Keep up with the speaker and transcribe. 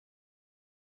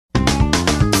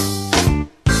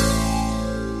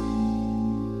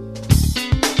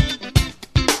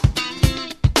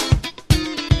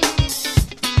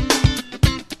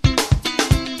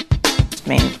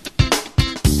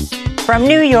From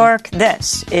New York,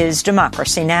 this is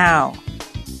Democracy Now!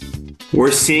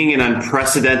 We're seeing an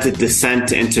unprecedented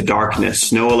descent into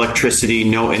darkness. No electricity,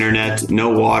 no internet, no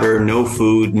water, no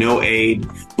food, no aid.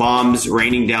 Bombs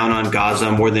raining down on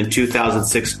Gaza, more than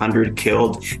 2,600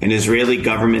 killed. An Israeli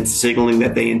government signaling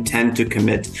that they intend to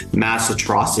commit mass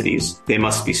atrocities. They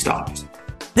must be stopped.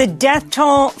 The death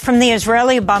toll from the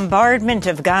Israeli bombardment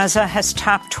of Gaza has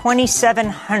topped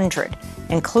 2,700,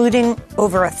 including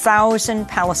over 1,000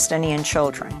 Palestinian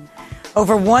children.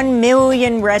 Over 1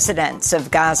 million residents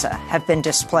of Gaza have been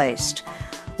displaced.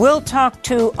 We'll talk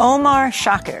to Omar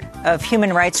Shakir of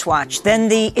Human Rights Watch, then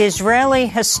the Israeli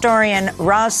historian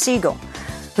Raz Siegel,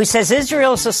 who says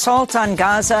Israel's assault on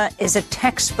Gaza is a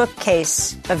textbook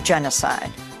case of genocide.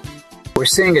 We're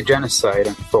seeing a genocide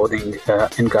unfolding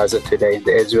in Gaza today, in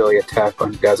the Israeli attack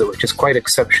on Gaza, which is quite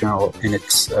exceptional in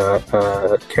its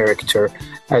character.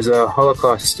 As a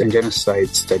Holocaust and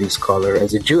genocide studies scholar,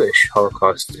 as a Jewish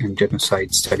Holocaust and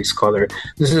genocide studies scholar,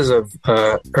 this is of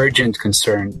urgent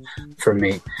concern for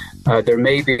me. There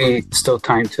may be still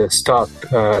time to stop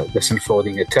this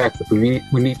unfolding attack, but we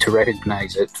need to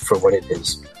recognize it for what it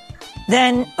is.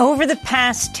 Then, over the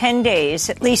past 10 days,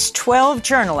 at least 12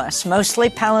 journalists, mostly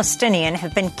Palestinian,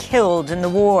 have been killed in the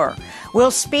war.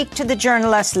 We'll speak to the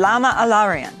journalist Lama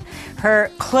Alarian.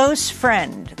 Her close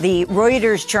friend, the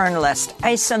Reuters journalist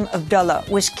Aissam Abdullah,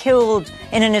 was killed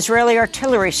in an Israeli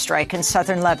artillery strike in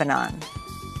southern Lebanon.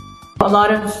 A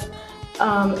lot of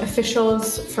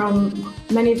officials from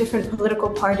many different political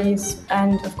parties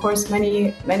and, of course,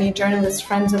 many journalists,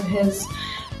 friends of his.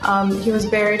 He was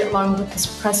buried along with his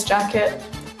press jacket,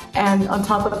 and on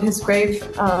top of his grave,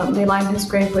 they lined his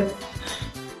grave with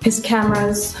his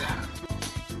cameras.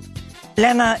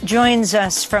 Lema joins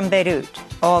us from Beirut.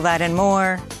 All that and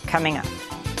more coming up.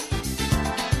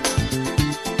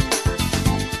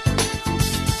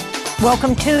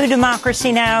 Welcome to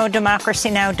Democracy Now!,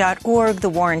 democracynow.org, the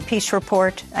War and Peace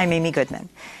Report. I'm Amy Goodman.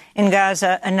 In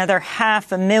Gaza, another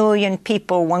 500,000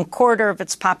 people, 1/4 of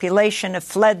its population, have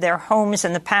fled their homes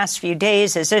in the past few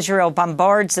days as Israel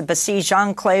bombards the besieged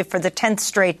enclave for the 10th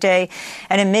straight day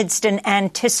and amidst an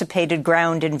anticipated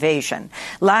ground invasion.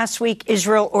 Last week,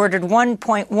 Israel ordered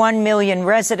 1.1 million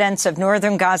residents of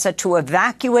northern Gaza to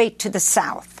evacuate to the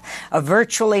south, a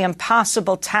virtually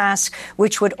impossible task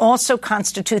which would also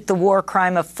constitute the war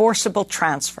crime of forcible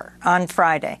transfer. On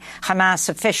Friday, Hamas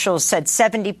officials said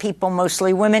 70 people,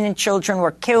 mostly women and children,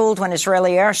 were killed when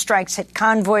Israeli airstrikes hit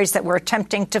convoys that were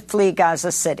attempting to flee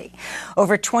Gaza City.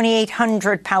 Over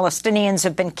 2,800 Palestinians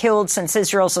have been killed since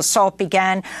Israel's assault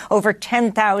began. Over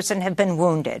 10,000 have been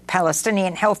wounded.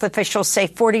 Palestinian health officials say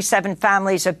 47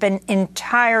 families have been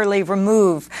entirely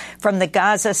removed from the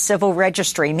Gaza Civil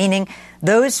Registry, meaning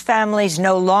those families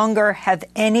no longer have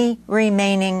any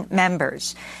remaining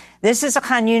members. This is a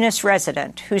Khan Yunis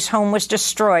resident whose home was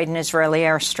destroyed in Israeli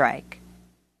airstrike.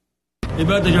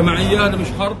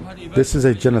 This is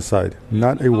a genocide,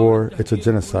 not a war, it's a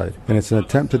genocide. And it's an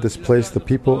attempt to displace the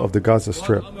people of the Gaza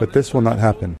Strip. But this will not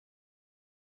happen.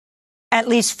 At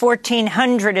least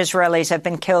 1,400 Israelis have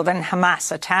been killed in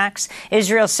Hamas attacks.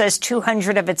 Israel says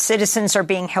 200 of its citizens are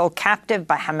being held captive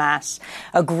by Hamas.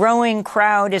 A growing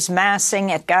crowd is massing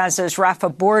at Gaza's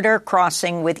Rafah border,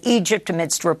 crossing with Egypt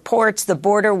amidst reports the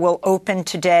border will open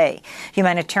today.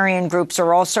 Humanitarian groups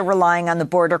are also relying on the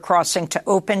border crossing to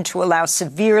open to allow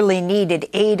severely needed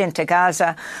aid into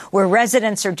Gaza, where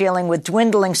residents are dealing with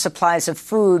dwindling supplies of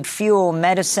food, fuel,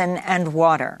 medicine, and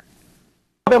water.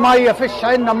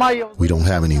 We don't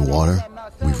have any water.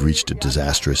 We've reached a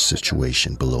disastrous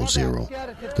situation below zero.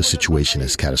 The situation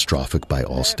is catastrophic by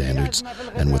all standards,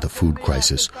 and with a food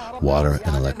crisis, water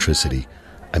and electricity,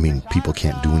 people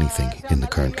can't do anything in the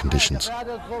current conditions.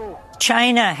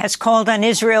 China has called on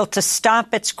Israel to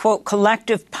stop its, quote,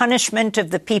 collective punishment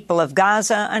of the people of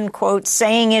Gaza, unquote,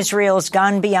 saying Israel's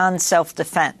gone beyond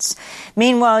self-defense.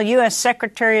 Meanwhile, U.S.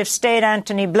 Secretary of State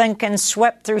Antony Blinken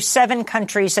swept through 7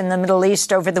 countries in the Middle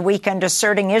East over the weekend,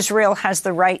 asserting Israel has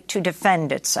the right to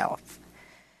defend itself.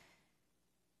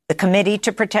 The Committee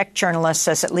to Protect Journalists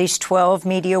says at least 12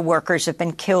 media workers have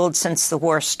been killed since the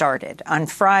war started. On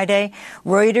Friday,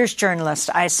 Reuters journalist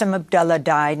Aissam Abdullah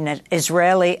died in an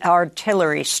Israeli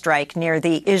artillery strike near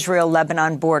the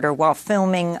Israel-Lebanon border while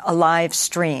filming a live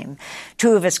stream.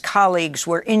 2 of his colleagues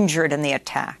were injured in the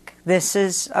attack. This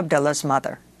is Abdullah's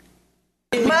mother.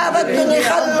 They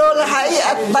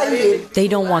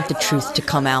don't want the truth to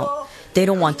come out. They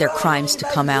don't want their crimes to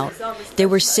come out. They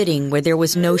were sitting where there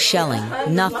was no shelling,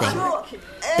 nothing.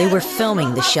 They were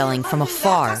filming the shelling from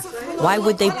afar. Why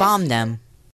would they bomb them?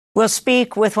 We'll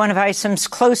speak with one of ISIM's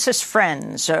closest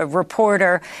friends,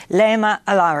 reporter Lema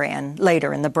Alarian,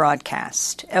 later in the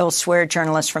broadcast. Elsewhere,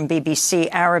 journalists from BBC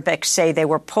Arabic say they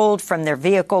were pulled from their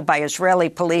vehicle by Israeli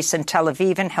police in Tel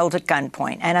Aviv and held at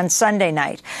gunpoint. And on Sunday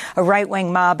night, a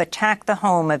right-wing mob attacked the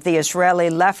home of the Israeli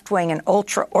left-wing and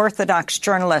ultra-Orthodox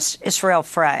journalist Israel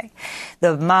Frey.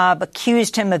 The mob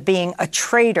accused him of being a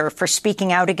traitor for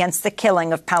speaking out against the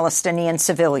killing of Palestinian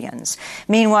civilians.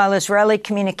 Meanwhile, Israeli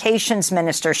Communications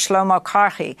Minister Shlomo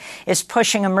Karhi is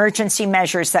pushing emergency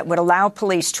measures that would allow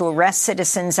police to arrest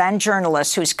citizens and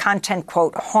journalists whose content,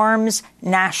 quote, harms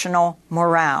national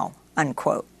morale,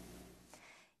 unquote.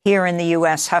 Here in the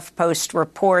U.S., HuffPost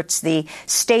reports the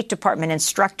State Department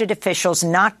instructed officials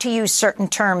not to use certain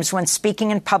terms when speaking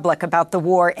in public about the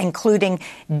war, including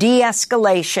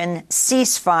de-escalation,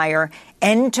 ceasefire,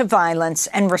 end to violence,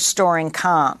 and restoring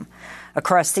calm.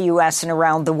 Across the U.S. and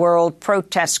around the world,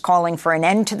 protests calling for an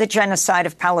end to the genocide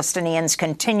of Palestinians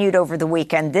continued over the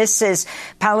weekend. This is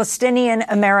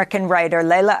Palestinian-American writer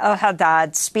Layla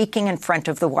Al-Haddad speaking in front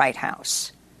of the White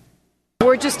House.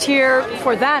 We're just here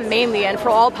for them mainly and for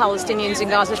all Palestinians in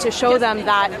Gaza to show them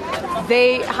that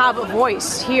they have a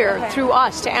voice here through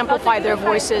us to amplify their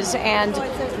voices and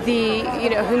the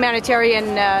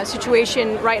humanitarian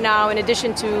situation right now, in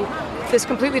addition to this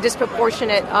completely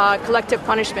disproportionate collective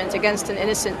punishment against an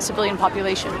innocent civilian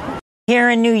population. Here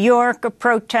in New York, a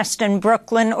protest in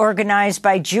Brooklyn organized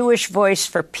by Jewish Voice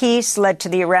for Peace led to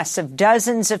the arrest of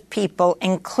dozens of people,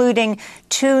 including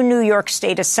 2 New York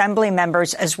State Assembly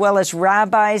members, as well as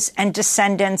rabbis and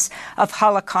descendants of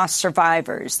Holocaust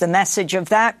survivors. The message of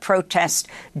that protest: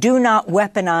 do not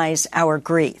weaponize our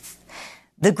grief.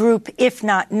 The group, If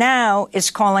Not Now,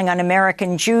 is calling on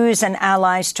American Jews and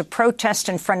allies to protest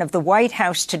in front of the White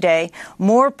House today.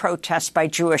 More protests by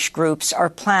Jewish groups are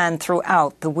planned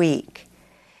throughout the week.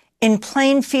 In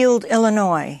Plainfield,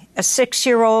 Illinois, a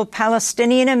 6-year-old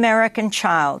Palestinian-American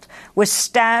child was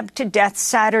stabbed to death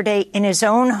Saturday in his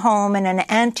own home in an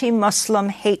anti-Muslim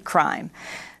hate crime.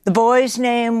 The boy's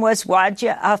name was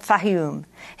Wadja Al-Fahim.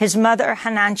 His mother,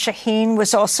 Hanan Shaheen,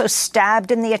 was also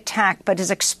stabbed in the attack but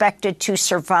is expected to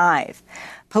survive.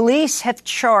 Police have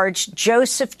charged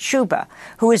Joseph Chuba,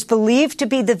 who is believed to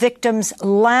be the victim's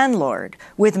landlord,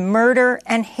 with murder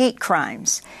and hate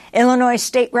crimes. Illinois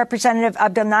State Representative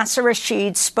Abdel Nasser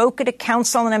Rashid spoke at a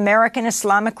Council on American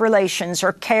Islamic Relations,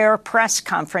 or CAIR, press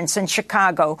conference in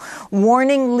Chicago,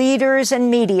 warning leaders and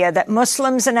media that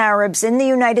Muslims and Arabs in the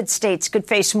United States could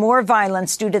face more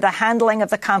violence due to the handling of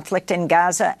the conflict in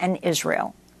Gaza and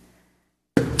Israel.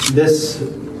 This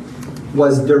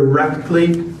was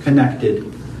directly connected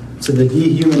to the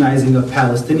dehumanizing of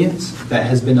Palestinians that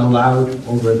has been allowed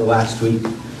over the last week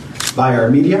by our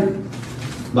media,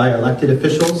 by our elected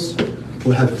officials, who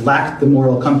have lacked the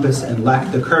moral compass and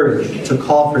lacked the courage to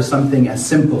call for something as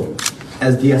simple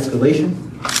as de-escalation,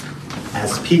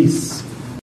 as peace.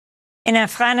 In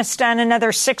Afghanistan,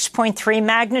 another 6.3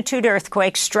 magnitude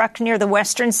earthquake struck near the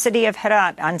western city of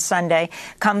Herat on Sunday,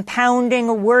 compounding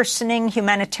a worsening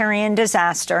humanitarian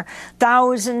disaster.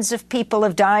 Thousands of people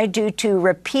have died due to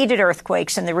repeated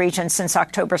earthquakes in the region since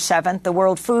October 7th. The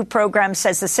World Food Programme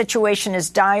says the situation is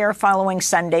dire following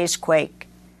Sunday's quake.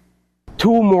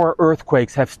 2 more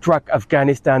earthquakes have struck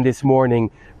Afghanistan this morning,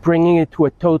 bringing it to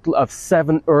a total of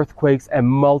 7 earthquakes and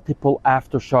multiple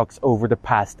aftershocks over the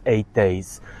past 8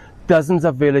 days. Dozens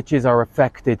of villages are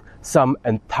affected, some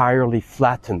entirely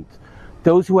flattened.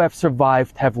 Those who have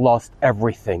survived have lost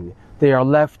everything. They are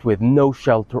left with no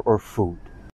shelter or food.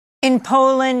 In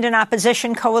Poland, an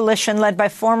opposition coalition led by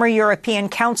former European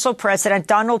Council President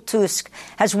Donald Tusk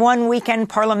has won weekend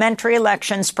parliamentary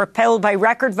elections propelled by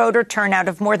record voter turnout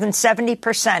of more than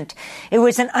 70%. It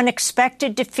was an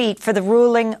unexpected defeat for the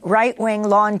ruling right-wing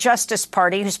Law and Justice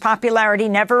Party, whose popularity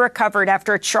never recovered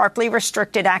after it sharply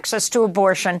restricted access to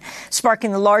abortion,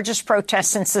 sparking the largest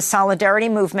protest since the Solidarity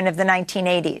movement of the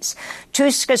 1980s.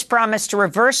 Tusk has promised to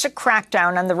reverse a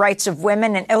crackdown on the rights of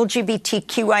women and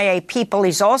LGBTQIA people.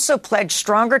 He's also pledged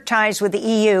stronger ties with the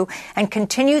EU and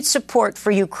continued support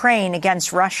for Ukraine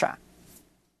against Russia.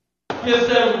 I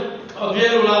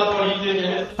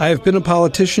have been a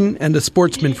politician and a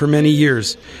sportsman for many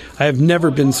years. I have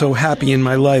never been so happy in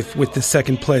my life with the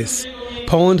second place.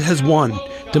 Poland has won.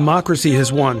 Democracy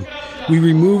has won. We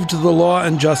removed the Law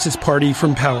and Justice Party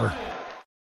from power.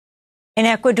 In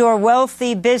Ecuador,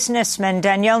 wealthy businessman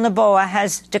Daniel Noboa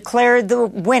has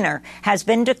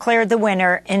been declared the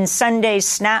winner in Sunday's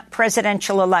snap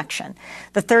presidential election.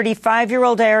 The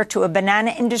 35-year-old heir to a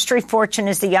banana industry fortune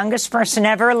is the youngest person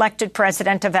ever elected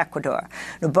president of Ecuador.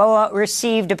 Noboa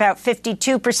received about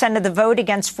 52% of the vote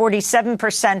against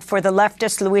 47% for the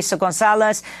leftist Luisa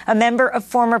Gonzalez, a member of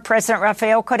former President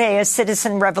Rafael Correa's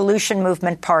Citizen Revolution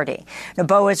Movement party.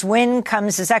 Noboa's win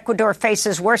comes as Ecuador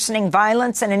faces worsening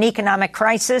violence and an economic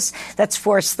crisis that's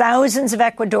forced thousands of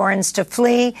Ecuadorians to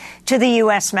flee to the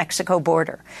U.S.-Mexico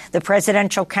border. The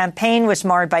presidential campaign was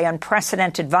marred by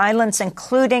unprecedented violence,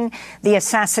 including the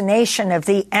assassination of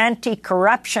the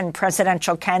anti-corruption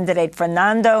presidential candidate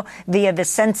Fernando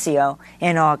Villavicencio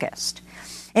in August.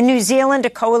 In New Zealand, a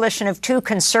coalition of two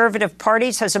conservative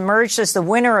parties has emerged as the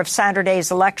winner of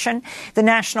Saturday's election. The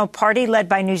National Party, led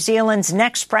by New Zealand's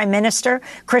next Prime Minister,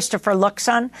 Christopher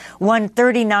Luxon, won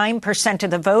 39%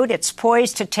 of the vote. It's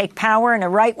poised to take power in a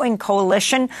right-wing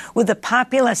coalition with the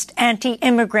populist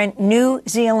anti-immigrant New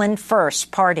Zealand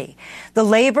First Party. The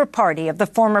Labour Party of the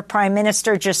former Prime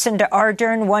Minister Jacinda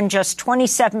Ardern won just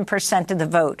 27% of the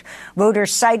vote.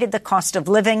 Voters cited the cost of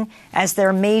living as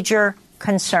their major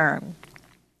concern.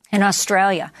 In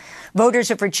Australia, voters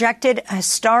have rejected a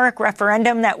historic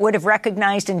referendum that would have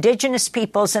recognized Indigenous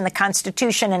peoples in the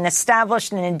Constitution and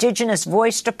established an Indigenous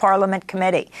Voice to Parliament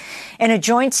committee. In a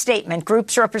joint statement,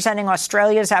 groups representing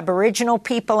Australia's Aboriginal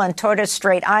people and Torres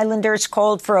Strait Islanders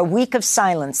called for a week of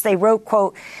silence. They wrote,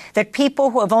 quote, that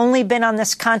people who have only been on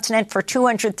this continent for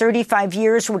 235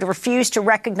 years would refuse to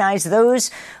recognize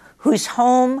those whose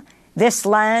home this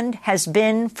land has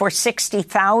been for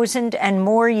 60,000 and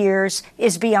more years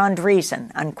is beyond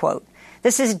reason, unquote.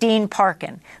 This is Dean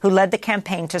Parkin, who led the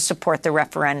campaign to support the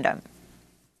referendum.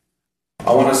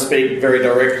 I want to speak very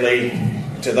directly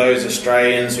to those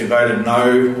Australians who voted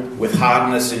no with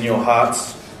hardness in your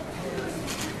hearts.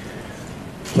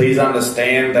 Please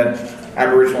understand that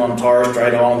Aboriginal and Torres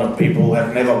Strait Islander people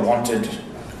have never wanted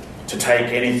to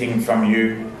take anything from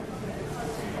you.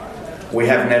 We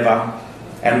have never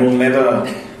and will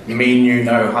never mean you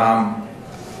no harm.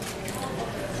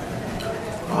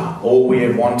 All we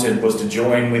have wanted was to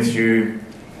join with you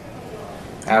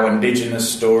our Indigenous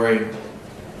story,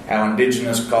 our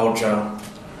Indigenous culture,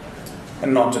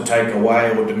 and not to take away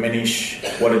or diminish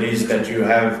what it is that you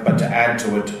have, but to add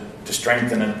to it, to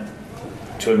strengthen it,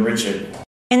 to enrich it.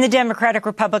 In the Democratic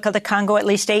Republic of the Congo, at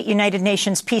least 8 United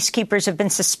Nations peacekeepers have been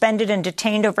suspended and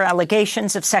detained over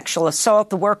allegations of sexual assault.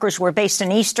 The workers were based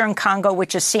in eastern Congo,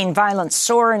 which has seen violence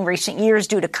soar in recent years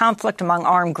due to conflict among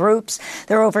armed groups.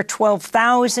 There are over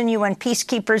 12,000 UN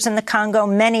peacekeepers in the Congo.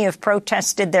 Many have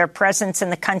protested their presence in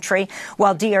the country,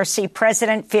 while DRC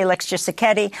President Felix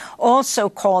Tshisekedi also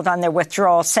called on their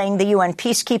withdrawal, saying the UN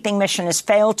peacekeeping mission has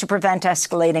failed to prevent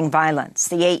escalating violence.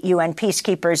 The 8 UN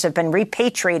peacekeepers have been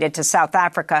repatriated to South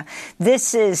Africa.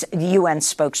 This is the UN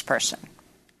spokesperson.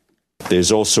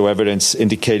 There's also evidence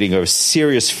indicating a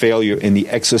serious failure in the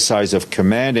exercise of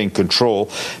command and control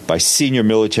by senior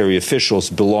military officials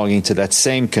belonging to that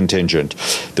same contingent.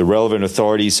 The relevant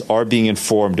authorities are being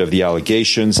informed of the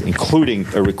allegations, including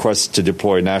a request to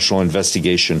deploy a national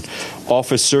investigation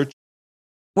officer.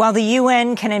 While the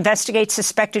UN can investigate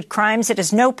suspected crimes, it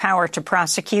has no power to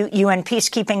prosecute. UN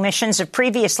peacekeeping missions have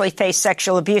previously faced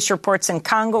sexual abuse reports in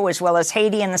Congo as well as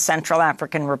Haiti and the Central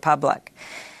African Republic.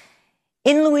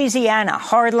 In Louisiana,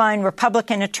 hardline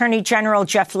Republican Attorney General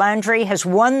Jeff Landry has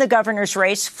won the governor's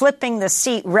race, flipping the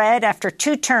seat red after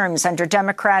 2 terms under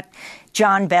Democrat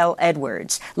John Bel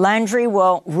Edwards. Landry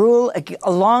will rule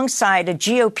alongside a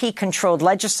GOP-controlled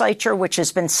legislature, which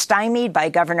has been stymied by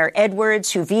Governor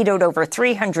Edwards, who vetoed over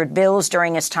 300 bills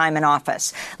during his time in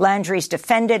office. Landry's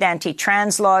defended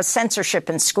anti-trans laws, censorship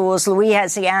in schools,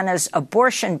 Louisiana's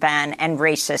abortion ban, and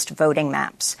racist voting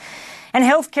maps. And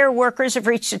healthcare workers have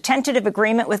reached a tentative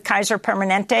agreement with Kaiser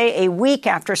Permanente a week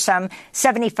after some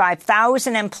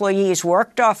 75,000 employees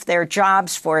walked off their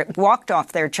jobs for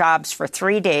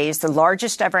 3 days, the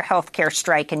largest ever healthcare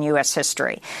strike in U.S.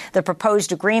 history. The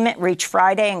proposed agreement reached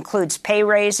Friday includes pay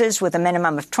raises with a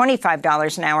minimum of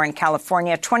 $25 an hour in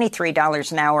California,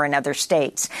 $23 an hour in other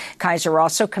states. Kaiser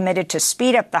also committed to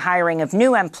speed up the hiring of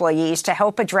new employees to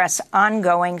help address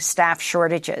ongoing staff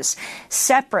shortages.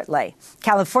 Separately,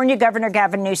 California Governor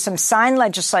Gavin Newsom signed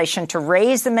legislation to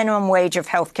raise the minimum wage of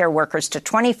healthcare workers to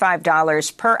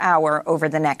 $25 per hour over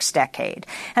the next decade.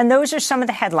 And those are some of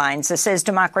the headlines. This is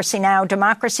Democracy Now!,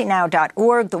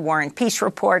 democracynow.org, The War and Peace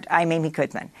Report. I'm Amy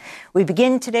Goodman. We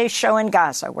begin today's show in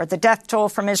Gaza, where the death toll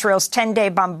from Israel's 10-day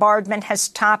bombardment has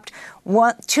topped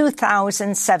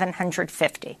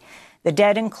 2,750. The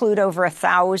dead include over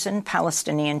 1,000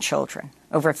 Palestinian children.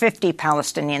 Over 50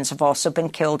 Palestinians have also been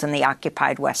killed in the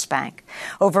occupied West Bank.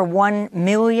 Over 1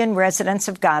 million residents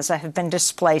of Gaza have been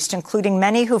displaced, including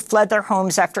many who fled their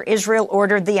homes after Israel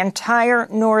ordered the entire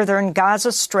northern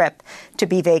Gaza Strip to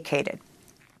be vacated.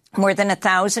 More than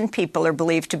 1,000 people are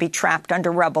believed to be trapped under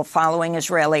rubble following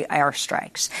Israeli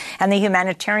airstrikes. And the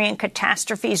humanitarian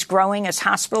catastrophe is growing as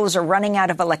hospitals are running out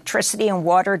of electricity and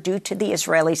water due to the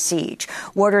Israeli siege.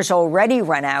 Water's already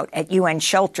run out at UN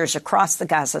shelters across the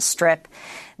Gaza Strip.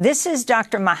 This is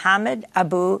Dr. Mohammed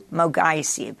Abu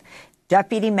Mogaisib,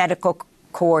 Deputy Medical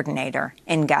Coordinator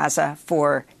in Gaza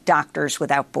for Doctors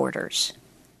Without Borders.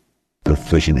 The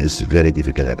situation is very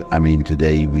difficult. I mean,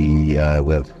 today we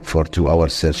were for 2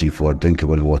 hours searching for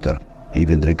drinkable water.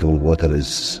 Even drinkable water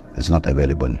is not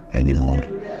available anymore.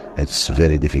 It's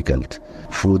very difficult.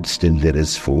 Food, still there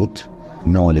is food.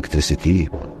 No electricity.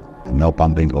 No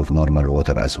pumping of normal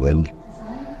water as well.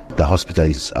 The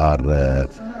hospitals are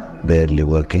barely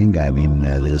working. I mean,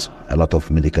 there's a lot of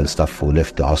medical staff who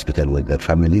left the hospital with their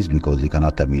families because they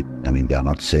cannot, they are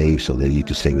not safe, so they need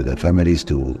to stay with their families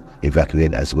to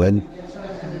evacuate as well.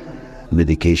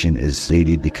 Medication is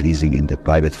really decreasing in the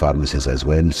private pharmacies as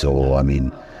well, so,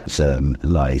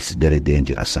 it's very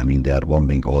dangerous. They are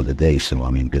bombing all the day, so,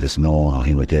 there is no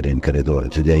humanitarian corridor.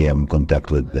 Today I'm in contact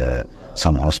with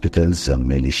some hospitals,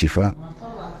 mainly Shifa.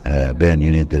 Burn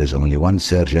unit, there is only one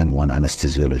surgeon, one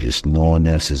anesthesiologist, no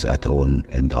nurses at all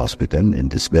in the hospital, in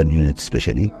this burn unit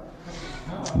especially.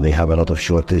 They have a lot of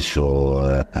shortage,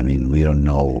 so we don't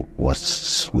know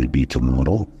what will be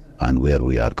tomorrow and where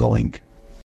we are going.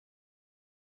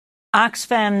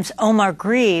 Oxfam's Omar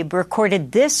Grebe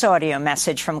recorded this audio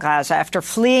message from Gaza after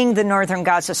fleeing the northern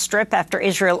Gaza Strip after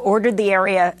Israel ordered the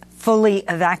area fully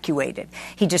evacuated.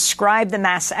 He described the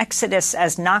mass exodus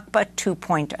as Nakba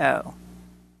 2.0.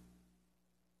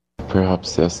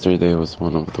 Perhaps yesterday was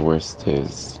one of the worst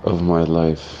days of my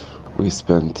life. We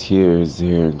spent years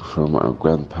hearing from our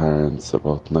grandparents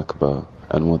about Nakba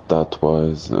and what that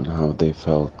was and how they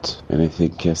felt. And I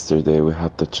think yesterday we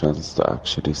had the chance to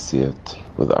actually see it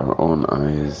with our own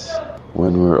eyes.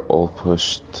 When we were all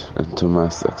pushed into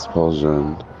mass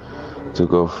expulsion to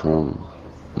go from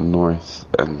north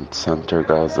and center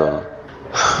Gaza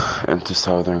into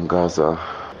southern Gaza.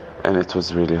 And it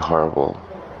was really horrible.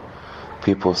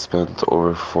 People spent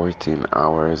over 14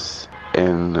 hours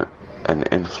in an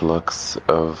influx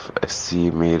of a sea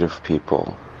made of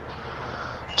people,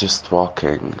 just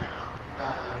walking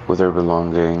with their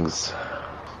belongings,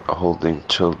 holding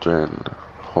children,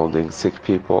 holding sick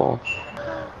people,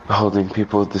 holding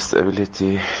people with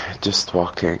disability, just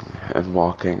walking and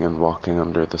walking and walking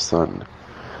under the sun,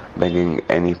 begging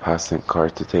any passing car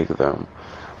to take them.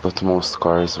 But most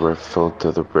cars were filled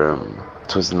to the brim.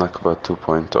 It was Nakba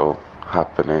 2.0.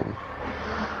 happening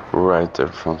right in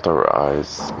front of our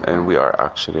eyes, and we are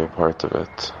actually a part of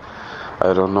it.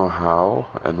 I don't know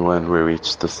how and when we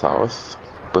reached the south,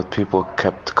 but people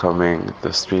kept coming.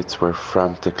 The streets were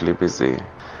frantically busy,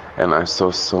 and I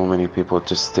saw so many people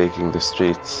just taking the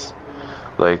streets,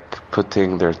 like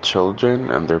putting their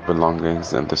children and their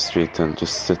belongings in the street and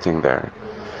just sitting there,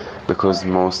 because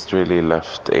most really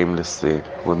left aimlessly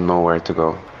with nowhere to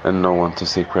go and no one to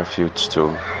seek refuge to.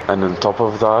 And on top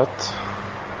of that,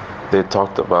 they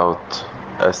talked about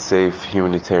a safe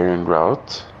humanitarian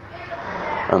route,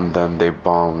 and then they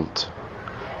bombed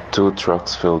 2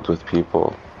 trucks filled with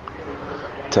people.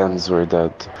 Tens were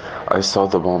dead. I saw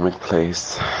the bombing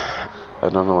place. I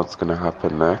don't know what's going to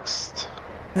happen next.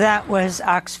 That was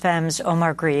Oxfam's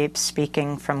Omar Grebe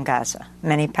speaking from Gaza.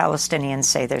 Many Palestinians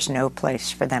say there's no place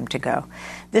for them to go.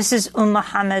 This is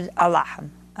Mohammed Alaham,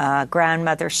 a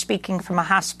grandmother speaking from a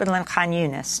hospital in Khan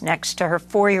Yunis next to her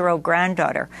 4-year-old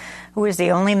granddaughter, who is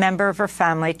the only member of her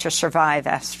family to survive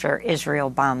after Israel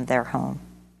bombed their home.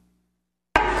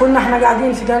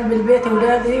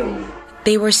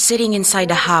 They were sitting inside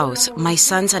the house. My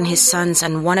sons and his sons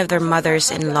and one of their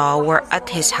mothers-in-law were at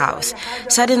his house.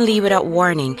 Suddenly, without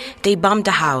warning, they bombed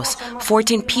the house.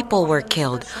 14 people were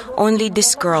killed. Only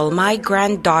this girl, my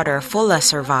granddaughter, Fulla,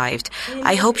 survived.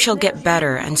 I hope she'll get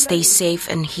better and stay safe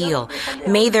and heal.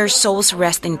 May their souls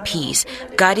rest in peace.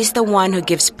 God is the one who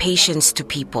gives patience to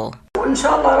people.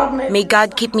 May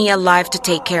God keep me alive to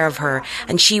take care of her,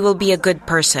 and she will be a good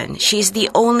person. She is the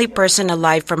only person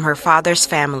alive from her father's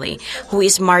family who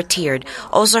is martyred.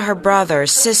 Also her brother,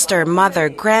 sister, mother,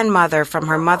 grandmother from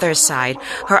her mother's side,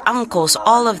 her uncles,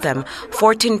 all of them,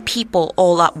 14 people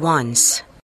all at once.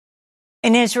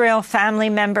 In Israel, family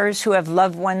members who have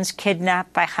loved ones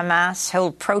kidnapped by Hamas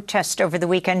held protest over the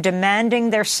weekend demanding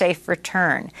their safe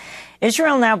return.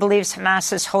 Israel now believes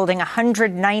Hamas is holding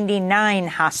 199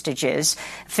 hostages,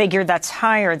 a figure that's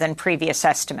higher than previous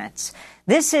estimates.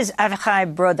 This is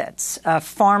Avichai Brodetz, a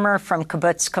farmer from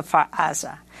Kibbutz Kfar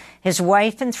Aza. His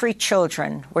wife and 3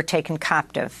 children were taken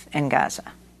captive in Gaza,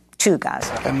 to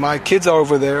Gaza. And my kids are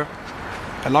over there,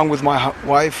 along with my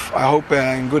wife, I hope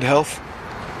in good health.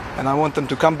 And I want them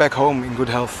to come back home in good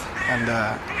health. And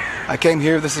I came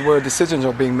here, this is where decisions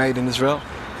are being made in Israel.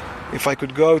 If I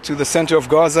could go to the center of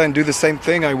Gaza and do the same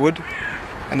thing, I would.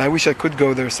 And I wish I could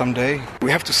go there someday.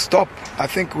 We have to stop. I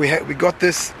think we got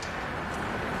this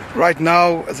right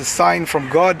now as a sign from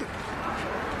God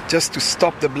just to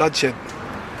stop the bloodshed.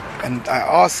 And I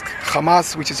ask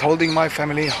Hamas, which is holding my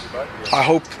family, I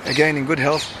hope, again, in good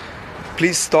health,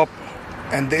 please stop.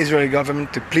 And the Israeli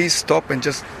government to please stop and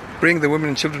just bring the women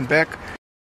and children back.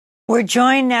 We're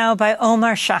joined now by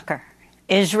Omar Shaker,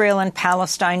 Israel and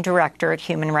Palestine Director at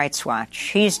Human Rights Watch.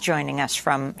 He's joining us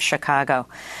from Chicago.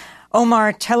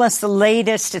 Omar, tell us the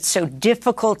latest. It's so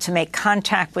difficult to make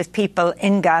contact with people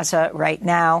in Gaza right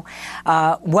now.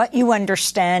 What you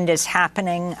understand is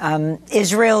happening.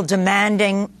 Israel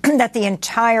demanding that the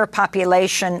entire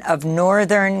population of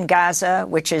northern Gaza,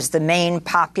 which is the main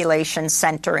population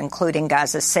center, including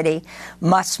Gaza City,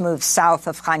 must move south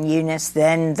of Khan Yunis.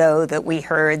 Then, though, that we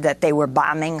heard that they were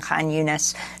bombing Khan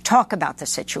Yunis. Talk about the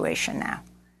situation now.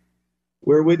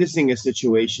 We're witnessing a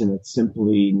situation that's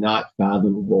simply not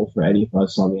fathomable for any of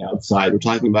us on the outside. We're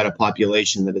talking about a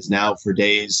population that has now for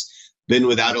days been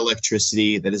without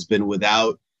electricity, that has been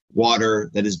without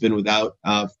water, that has been without,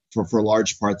 for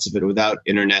large parts of it, without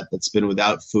internet, that's been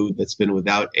without food, that's been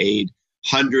without aid.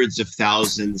 Hundreds of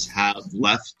thousands have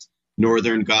left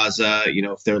northern Gaza. You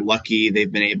know, if they're lucky,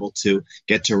 they've been able to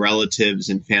get to relatives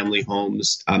and family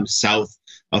homes south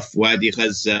of Wadi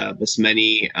Gaza, but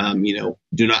many,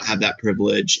 do not have that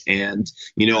privilege and,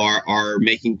 are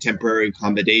making temporary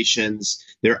accommodations.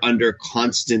 They're under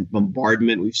constant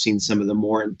bombardment. We've seen some of the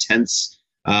more intense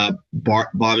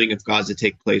bombing of Gaza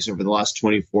take place over the last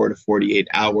 24 to 48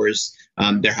 hours.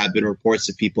 There have been reports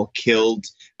of people killed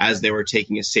as they were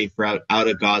taking a safe route out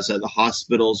of Gaza. The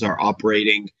hospitals are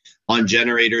operating on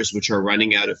generators, which are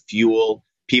running out of fuel.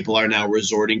 People are now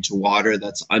resorting to water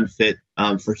that's unfit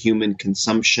for human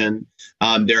consumption.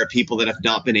 There are people that have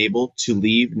not been able to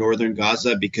leave northern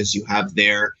Gaza because you have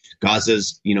there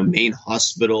Gaza's, main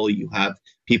hospital. You have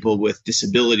people with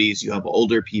disabilities. You have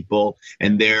older people,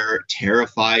 and they're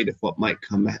terrified of what might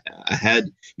come ahead.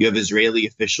 You have Israeli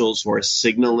officials who are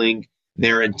signaling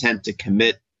their intent to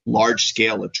commit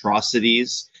large-scale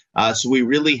atrocities. So we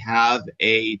really have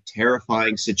a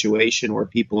terrifying situation where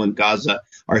people in Gaza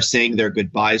are saying their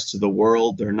goodbyes to the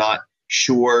world. They're not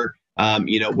sure,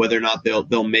 whether or not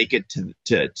they'll make it to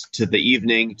the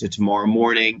evening, to tomorrow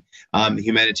morning. The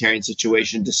humanitarian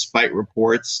situation, despite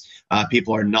reports,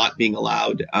 people are not being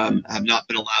allowed, have not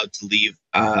been allowed to leave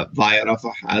via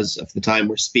Rafah as of the time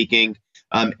we're speaking.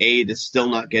 Aid is still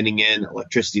not getting in.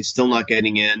 Electricity is still not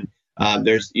getting in.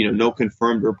 There's, no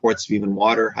confirmed reports of even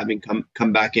water having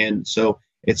come back in. So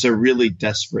it's a really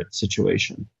desperate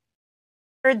situation.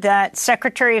 Heard that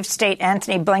Secretary of State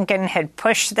Antony Blinken had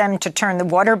pushed them to turn the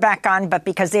water back on, but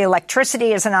because the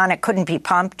electricity isn't on, it couldn't be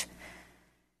pumped.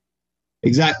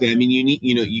 Exactly. I mean, you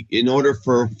need, in order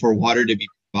for water to be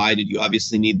provided, you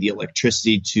obviously need the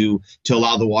electricity to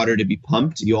allow the water to be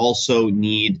pumped. You also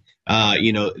need,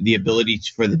 the ability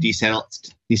for the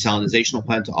desalinization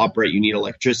plant to operate. You need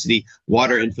electricity.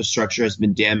 Water infrastructure has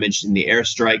been damaged in the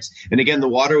airstrikes. And again, the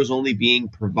water was only being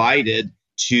provided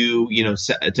to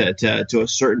a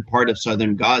certain part of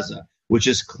southern Gaza, which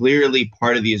is clearly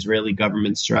part of the Israeli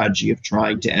government's strategy of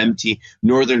trying to empty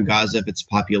northern Gaza of its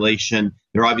population.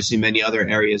 There are obviously many other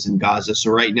areas in Gaza.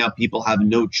 So right now, people have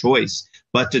no choice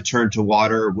but to turn to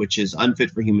water, which is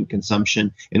unfit for human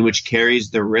consumption and which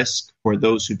carries the risk for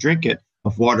those who drink it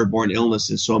of waterborne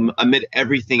illnesses. So amid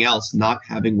everything else, not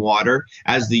having water,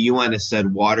 as the UN has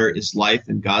said, water is life,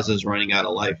 and Gaza is running out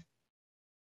of life.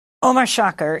 Omar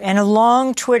Shaker, in a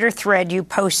long Twitter thread you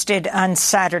posted on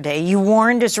Saturday, you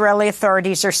warned Israeli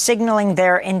authorities are signaling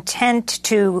their intent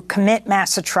to commit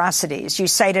mass atrocities. You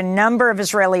cite a number of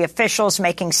Israeli officials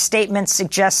making statements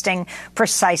suggesting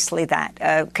precisely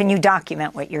that. Can you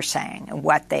document what you're saying and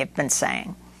what they've been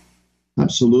saying?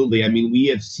 Absolutely. I mean, we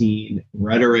have seen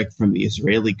rhetoric from the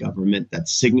Israeli government that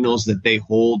signals that they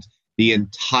hold the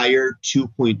entire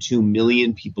 2.2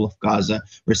 million people of Gaza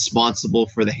responsible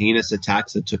for the heinous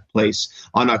attacks that took place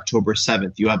on October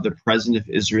 7th. You have the president of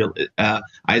Israel,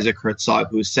 Isaac Herzog,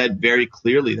 who said very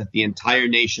clearly that the entire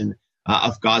nation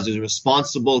of Gaza is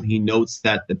responsible. He notes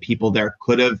that the people there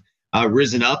could have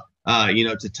risen up,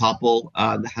 to topple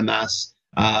the Hamas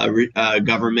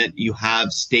government. You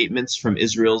have statements from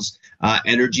Israel's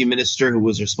energy minister, who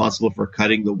was responsible for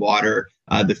cutting the water,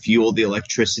 the fuel, the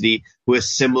electricity, who has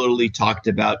similarly talked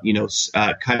about,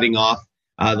 cutting off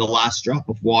the last drop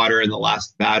of water and the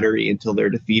last battery until they're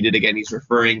defeated. Again, he's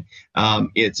referring,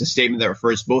 it's a statement that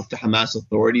refers both to Hamas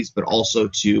authorities, but also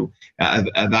to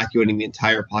evacuating the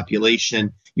entire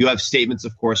population. You have statements,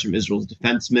 of course, from Israel's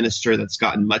defense minister that's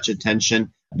gotten much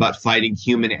attention about fighting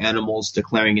human animals,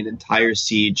 declaring an entire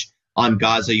siege on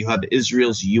Gaza. You have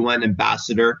Israel's UN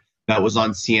ambassador that was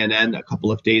on CNN a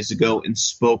couple of days ago and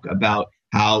spoke about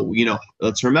how,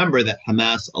 let's remember that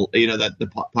Hamas, that the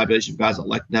population of Gaza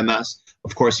elected Hamas.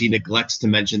 Of course, he neglects to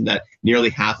mention that nearly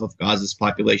half of Gaza's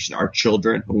population are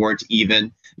children who weren't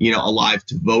even, alive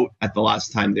to vote at the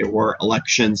last time there were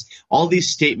elections. All these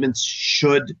statements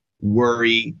should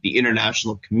worry the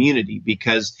international community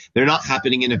because they're not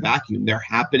happening in a vacuum. They're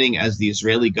happening as the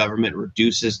Israeli government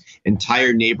reduces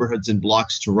entire neighborhoods and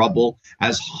blocks to rubble,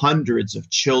 as hundreds of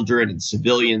children and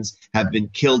civilians have been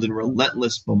killed in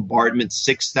relentless bombardment,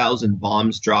 6,000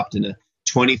 bombs dropped in a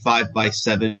 25 by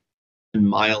 7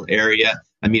 mile area.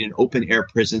 An open air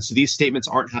prison. So these statements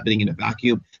aren't happening in a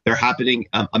vacuum. They're happening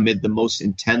amid the most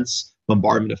intense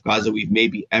bombardment of Gaza we've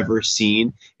maybe ever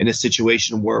seen, in a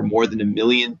situation where more than 1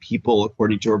 million people,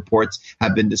 according to reports,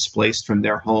 have been displaced from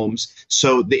their homes.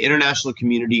 So the international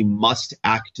community must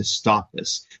act to stop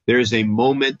this. There is a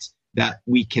moment that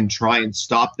we can try and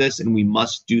stop this, and we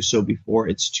must do so before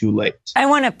it's too late. I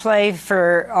want to play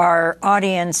for our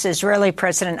audience Israeli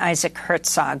President Isaac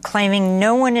Herzog claiming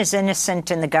no one is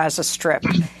innocent in the Gaza Strip,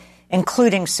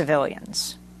 including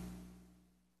civilians.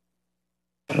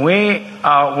 We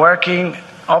are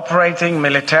operating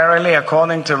militarily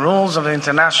according to rules of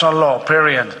international law,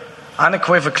 period,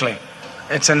 unequivocally.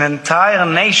 It's an entire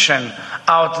nation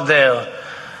out there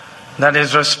that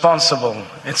is responsible.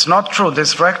 It's not true.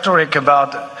 This rhetoric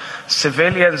about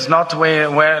civilians not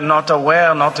aware,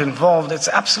 not involved, it's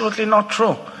absolutely not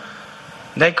true.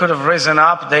 They could have risen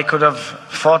up. They could have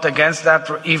fought against that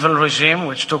evil regime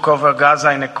which took over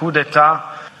Gaza in a coup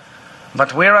d'etat.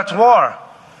 But we're at war.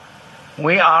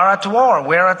 We are at war.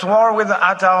 We're at war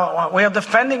we are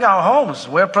defending our homes.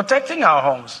 We're protecting our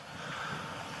homes.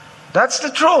 That's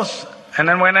the truth. And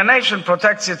then when a nation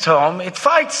protects its home, it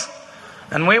fights.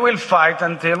 And we will fight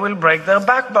until we break their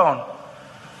backbone.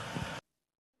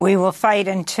 We will fight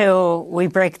until we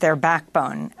break their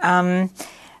backbone.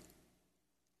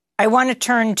 I want to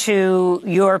turn to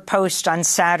your post on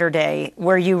Saturday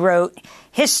where you wrote,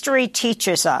 "History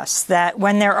teaches us that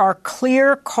when there are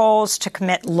clear calls to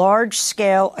commit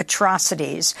large-scale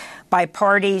atrocities by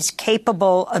parties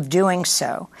capable of doing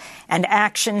so, and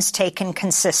actions taken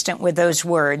consistent with those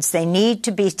words, they need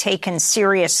to be taken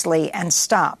seriously and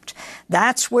stopped.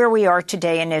 That's where we are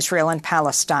today in Israel and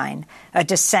Palestine, a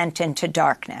descent into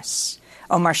darkness."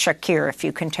 Omar Shakir, if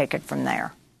you can take it from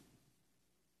there.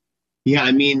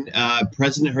 Yeah,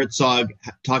 President Herzog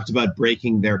talked about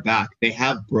breaking their back. They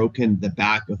have broken the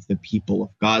back of the people of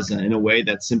Gaza in a way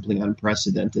that's simply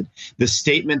unprecedented. The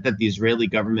statement that the Israeli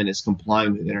government is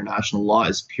complying with international law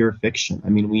is pure fiction.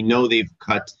 We know they've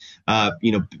cut,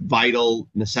 vital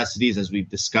necessities, as we've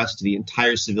discussed, to the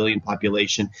entire civilian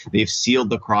population. They've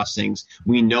sealed the crossings.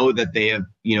 We know that they have,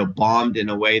 bombed in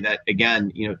a way that,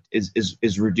 again,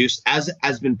 is reduced, as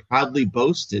has been proudly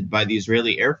boasted by the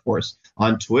Israeli Air Force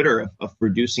on Twitter, of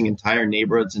reducing entire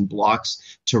neighborhoods and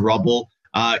blocks to rubble.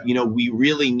 We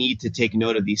really need to take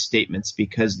note of these statements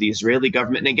because the Israeli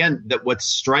government, and again, that what's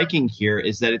striking here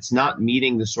is that it's not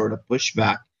meeting the sort of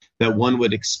pushback that one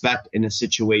would expect in a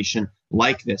situation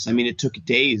like this. It took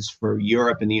days for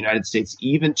Europe and the United States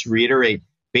even to reiterate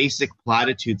basic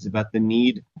platitudes about the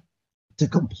need to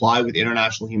comply with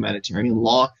international humanitarian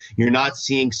law. You're not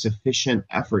seeing sufficient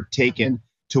effort taken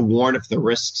to warn of the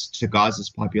risks to Gaza's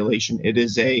population. It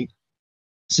is a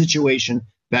situation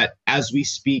that, as we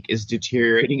speak, is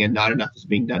deteriorating and not enough is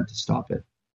being done to stop it.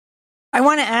 I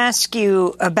want to ask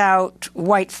you about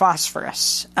white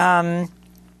phosphorus.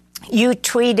 You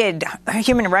tweeted,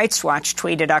 Human Rights Watch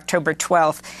tweeted October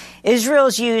 12th,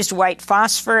 Israel's used white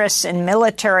phosphorus in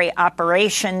military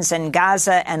operations in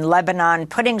Gaza and Lebanon,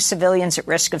 putting civilians at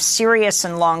risk of serious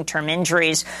and long-term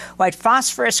injuries. White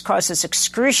phosphorus causes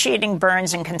excruciating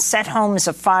burns and can set homes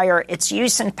afire. Its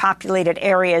use in populated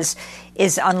areas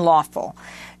is unlawful.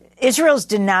 Israel's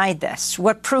denied this.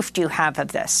 What proof do you have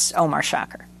of this, Omar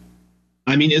Shakir?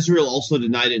 I mean, Israel also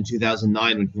denied it in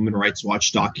 2009 when Human Rights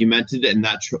Watch documented it, and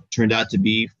that turned out to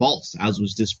be false, as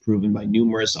was disproven by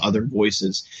numerous other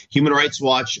voices. Human Rights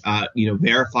Watch,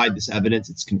 verified this evidence.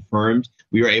 It's confirmed.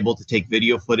 We were able to take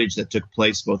video footage that took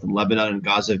place both in Lebanon and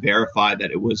Gaza, verify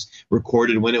that it was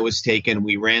recorded when it was taken.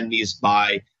 We ran these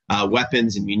by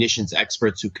weapons and munitions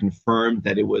experts who confirmed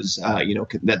that it was,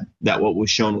 that what was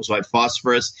shown was white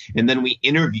phosphorus. And then we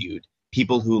interviewed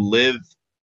people who live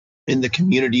in the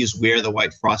communities where the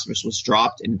white phosphorus was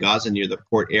dropped in Gaza near the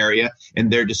port area,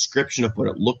 and their description of what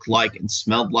it looked like and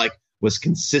smelled like was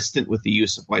consistent with the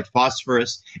use of white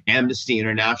phosphorus. Amnesty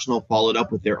International followed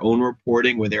up with their own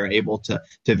reporting where they were able to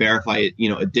verify,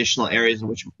 additional areas in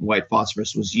which white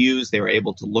phosphorus was used. They were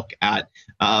able to look at,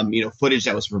 footage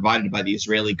that was provided by the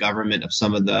Israeli government of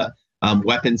some of the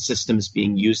weapon systems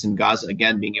being used in Gaza,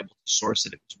 again, being able to source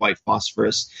it. It was white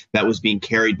phosphorus that was being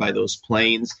carried by those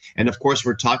planes. And of course,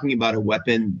 we're talking about a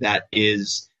weapon that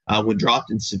is, when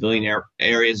dropped in civilian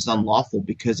areas, is unlawful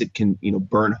because it can,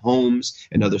 burn homes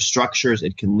and other structures.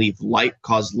 It can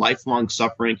cause lifelong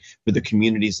suffering for the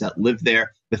communities that live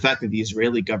there. The fact that the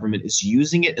Israeli government is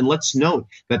using it, and let's note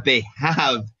that they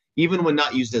have, even when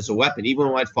not used as a weapon, even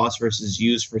when white phosphorus is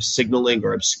used for signaling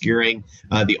or obscuring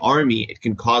the army, it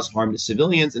can cause harm to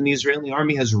civilians. And the Israeli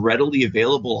army has readily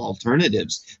available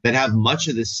alternatives that have much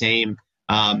of the same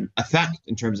effect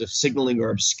in terms of signaling or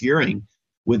obscuring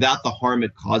without the harm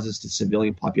it causes to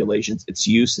civilian populations. Its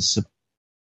use is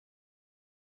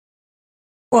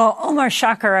Well, Omar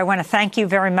Shakar, I want to thank you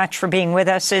very much for being with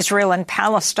us. Israel and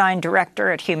Palestine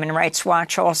director at Human Rights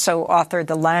Watch, also authored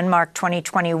the landmark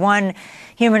 2021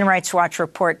 Human Rights Watch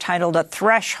report titled A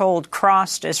Threshold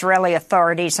Crossed: Israeli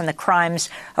Authorities and the Crimes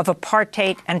of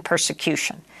Apartheid and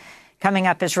Persecution. Coming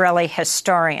up, Israeli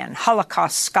historian,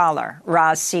 Holocaust scholar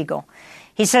Raz Siegel.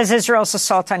 He says Israel's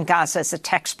assault on Gaza is a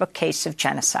textbook case of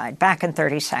genocide. Back in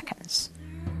 30 seconds.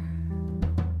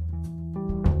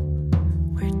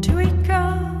 Where do we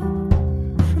go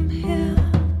from here?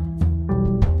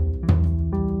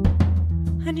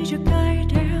 I need your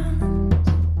guidance.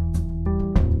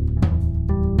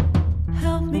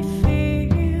 Help me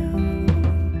feel.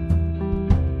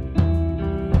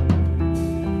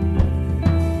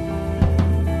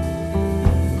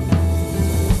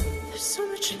 There's so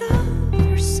much love,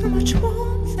 there's so much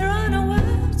warmth, there are no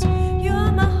words.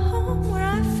 You're my home where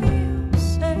I feel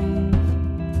safe.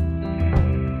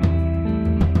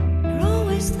 You're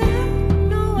always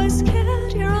there, always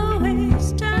scared, you're always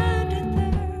standing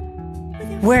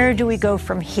there. Where Do We Go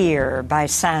From Here by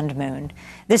Sandmoon.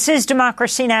 This is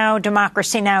Democracy Now!,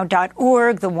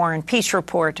 democracynow.org, The War and Peace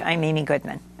Report. I'm Amy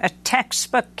Goodman. A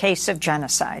textbook case of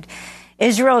genocide.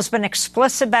 Israel has been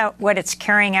explicit about what it's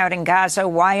carrying out in Gaza.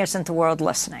 Why isn't the world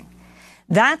listening?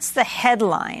 That's the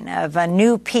headline of a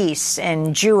new piece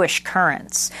in Jewish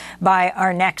Currents by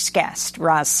our next guest,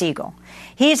 Raz Siegel.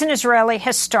 He's an Israeli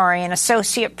historian,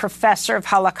 associate professor of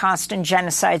Holocaust and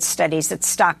genocide studies at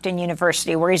Stockton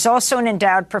University, where he's also an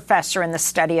endowed professor in the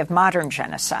study of modern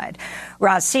genocide.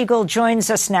 Raz Siegel joins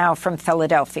us now from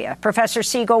Philadelphia. Professor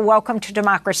Siegel, welcome to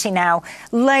Democracy Now!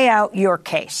 Lay out your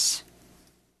case.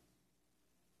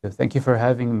 Thank you for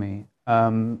having me.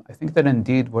 I think that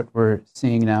indeed what we're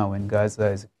seeing now in Gaza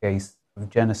is a case of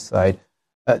genocide.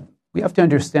 We have to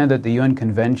understand that the UN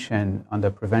Convention on the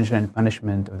Prevention and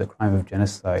Punishment of the Crime of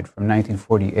Genocide from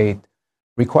 1948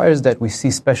 requires that we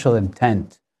see special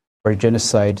intent for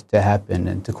genocide to happen.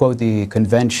 And to quote the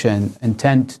convention,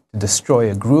 intent to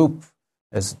destroy a group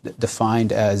as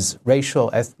defined as racial,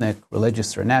 ethnic,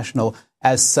 religious, or national,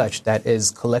 as such, that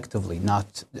is collectively,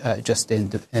 not just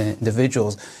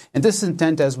individuals. And this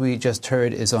intent, as we just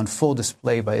heard, is on full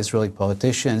display by Israeli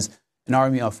politicians and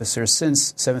army officers.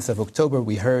 Since 7th of October,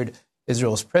 we heard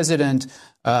Israel's president.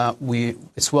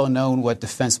 It's well known what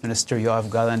Defense Minister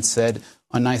Yoav Gallant said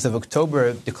on 9th of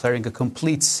October, declaring a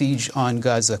complete siege on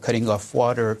Gaza, cutting off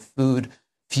water, food,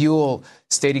 fuel,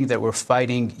 stating that we're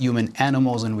fighting human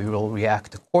animals and we will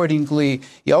react accordingly.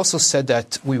 He also said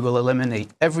that we will eliminate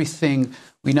everything.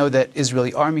 We know that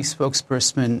Israeli army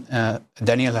spokesperson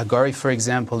Daniel Hagari, for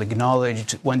example,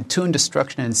 acknowledged one-tune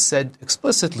destruction and said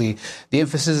explicitly the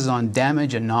emphasis is on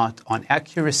damage and not on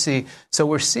accuracy. So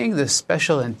we're seeing this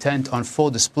special intent on full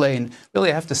display. And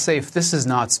really, I have to say, if this is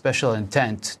not special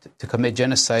intent to commit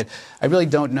genocide, I really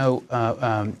don't know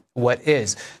what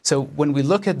is. So when we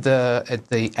look at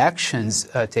the actions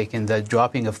taken, the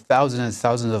dropping of thousands and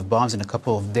thousands of bombs in a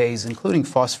couple of days, including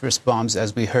phosphorus bombs,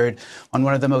 as we heard, on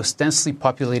one of the most densely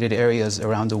populated areas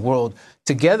around the world,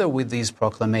 together with these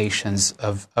proclamations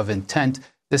of intent,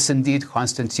 this indeed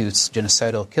constitutes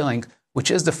genocidal killing, which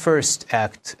is the first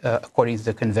act, according to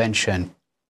the convention.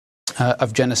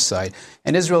 of genocide.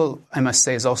 And Israel, I must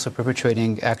say, is also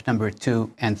perpetrating act number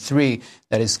 2 and 3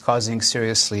 that is causing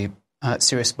serious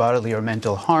bodily or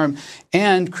mental harm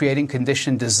and creating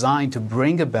conditions designed to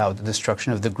bring about the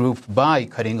destruction of the group by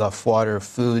cutting off water,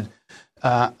 food,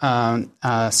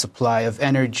 supply of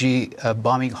energy,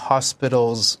 bombing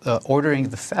hospitals, ordering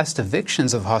the fast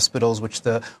evictions of hospitals, which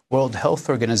the World Health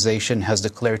Organization has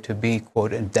declared to be,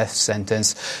 quote, a death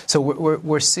sentence. So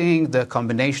we're seeing the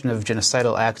combination of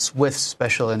genocidal acts with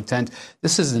special intent.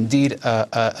 This is indeed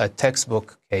a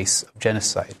textbook case of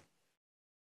genocide.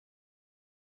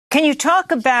 Can you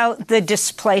talk about the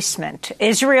displacement?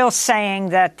 Israel saying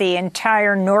that the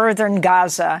entire northern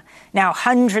Gaza, now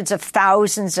hundreds of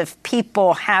thousands of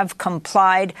people have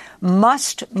complied,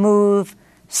 must move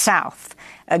south.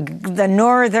 The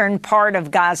northern part of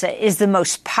Gaza is the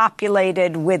most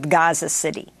populated with Gaza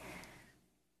City.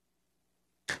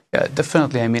 Yeah,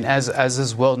 definitely. I mean, as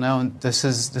is well known, this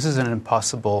is an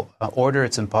impossible order.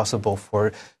 It's impossible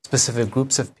for specific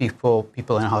groups of people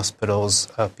in hospitals,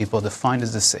 people defined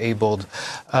as disabled,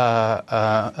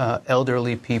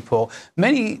 elderly people,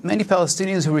 many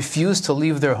Palestinians who refuse to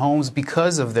leave their homes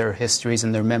because of their histories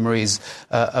and their memories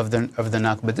of the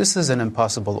Nakba. This is an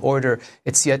impossible order.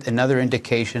 It's yet another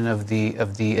indication of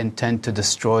the intent to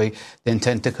destroy, the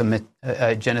intent to commit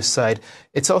genocide.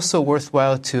 It's also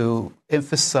worthwhile to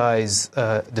emphasize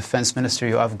Defense Minister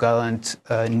Yoav Gallant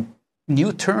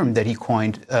new term that he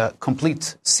coined,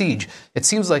 complete siege. It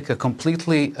seems like a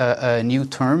completely new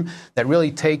term that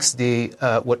really takes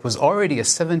what was already a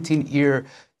 17-year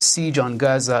siege on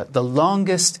Gaza, the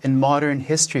longest in modern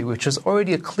history, which is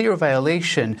already a clear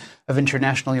violation of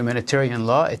international humanitarian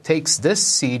law. It takes this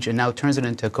siege and now turns it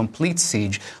into a complete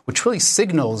siege, which really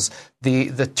signals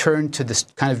the turn to this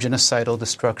kind of genocidal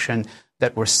destruction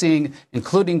that we're seeing,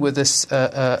 including with this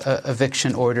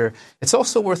eviction order. It's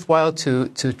also worthwhile to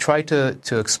try to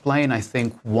explain, I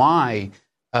think, why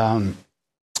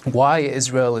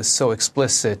Israel is so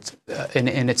explicit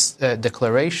in its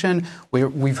declaration.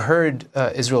 We've heard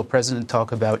Israel president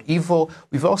talk about evil.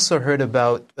 We've also heard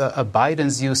about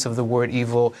Biden's use of the word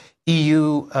evil.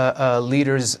 EU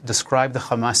leaders describe the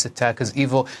Hamas attack as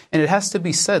evil. And it has to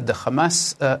be said, the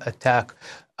Hamas attack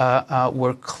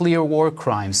were clear war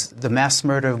crimes. The mass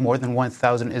murder of more than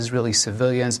 1,000 Israeli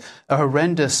civilians, a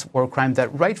horrendous war crime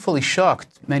that rightfully shocked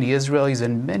many Israelis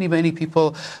and many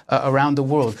people around the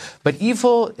world. But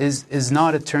evil is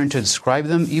not a term to describe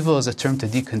them. Evil is a term to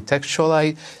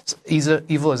decontextualize.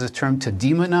 Evil is a term to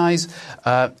demonize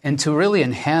and to really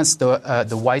enhance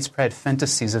the widespread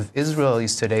fantasies of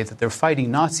Israelis today that they're fighting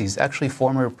Nazis. Actually,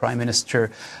 former Prime Minister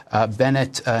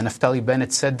Naftali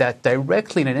Bennett, said that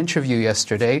directly in an interview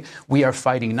yesterday. We are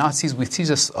fighting Nazis. We see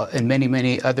this in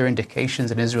many other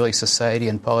indications in Israeli society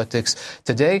and politics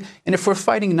today. And if we're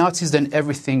fighting Nazis, then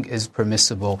everything is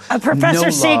permissible. Professor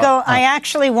Siegel, I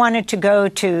actually wanted to go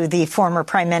to the former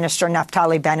Prime Minister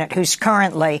Naftali Bennett, who's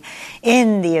currently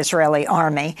in the Israeli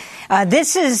army.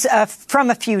 This is from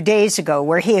a few days ago,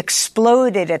 where he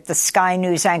exploded at the Sky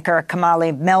News anchor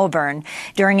Kamali Melbourne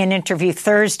during an interview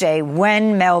Thursday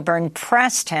when Melbourne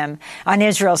pressed him on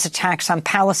Israel's attacks on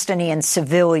Palestinian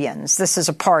civilians. This is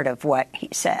a part of what he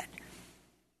said.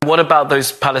 What about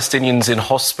those Palestinians in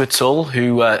hospital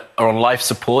who are on life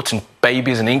support and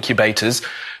babies and incubators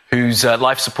whose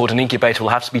life support and incubator will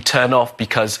have to be turned off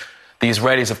because the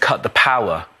Israelis have cut the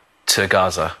power to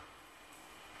Gaza?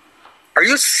 Are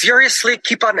you seriously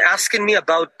keep on asking me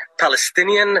about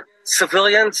Palestinian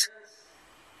civilians?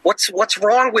 What's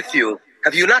wrong with you?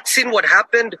 Have you not seen what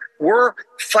happened? We're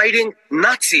fighting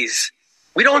Nazis.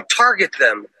 We don't target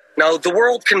them. Now, the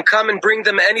world can come and bring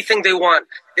them anything they want.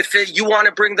 If you want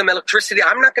to bring them electricity,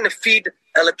 I'm not going to feed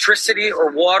electricity or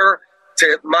water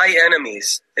to my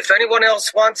enemies. If anyone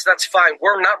else wants, that's fine.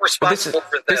 We're not responsible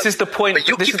for them. This is the point. But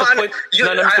you keep on.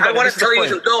 I want to tell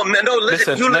you. No,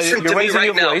 listen. You listen to me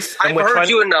right now. I've heard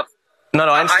you enough. No,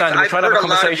 I understand. We're trying to have a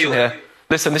conversation here.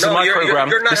 Listen, this is my program.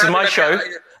 This is my show.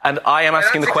 And I am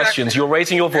asking the questions. You're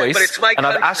raising your voice, and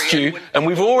I've asked you, and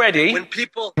we've already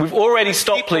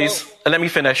stopped, please, and let me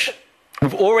finish.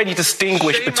 We've already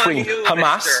distinguished between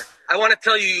Hamas. I want to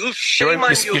tell you, shame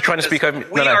on you. You're trying to speak over me.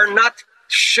 We are not.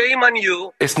 Shame on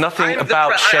you. It's nothing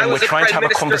about shame. We're trying to have a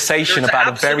conversation about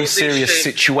a very serious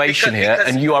situation here,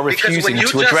 and you are refusing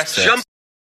to address it.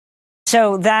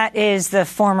 So that is the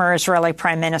former Israeli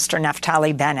Prime Minister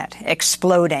Naftali Bennett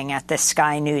exploding at the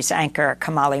Sky News anchor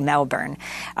Kamali Melbourne.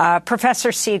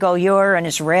 Professor Siegel, you're an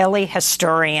Israeli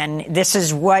historian. This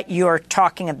is what you're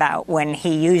talking about when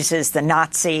he uses the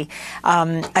Nazi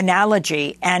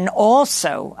analogy, and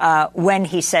also when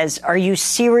he says, are you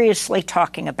seriously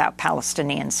talking about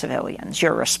Palestinian civilians?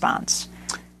 Your response?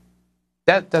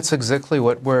 That's exactly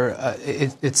what we're.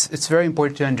 It's very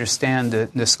important to understand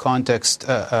this context.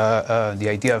 The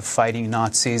idea of fighting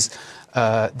Nazis,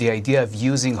 the idea of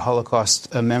using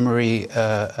Holocaust memory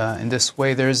in this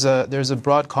way. There's a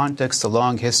broad context, a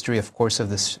long history, of course, of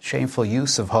this shameful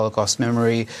use of Holocaust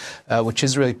memory, which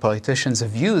Israeli politicians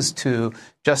have used to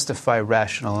justify,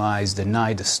 rationalize,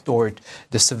 deny, distort,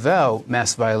 disavow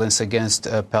mass violence against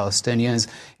Palestinians.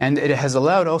 And it has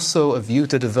allowed also a view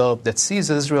to develop that sees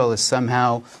Israel as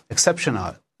somehow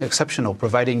exceptional,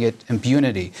 providing it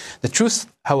impunity. The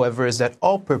truth, however, is that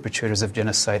all perpetrators of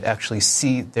genocide actually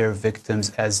see their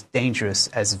victims as dangerous,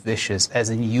 as vicious,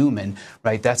 as inhuman,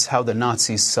 right? That's how the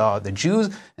Nazis saw the Jews,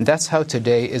 and that's how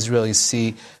today Israelis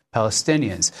see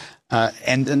Palestinians.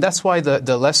 And that's why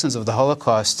the lessons of the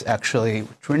Holocaust actually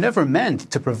were never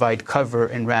meant to provide cover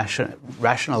and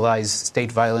rationalize state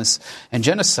violence and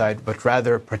genocide, but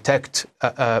rather protect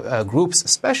groups,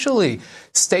 especially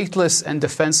stateless and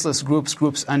defenseless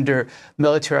groups under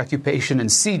military occupation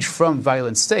and siege from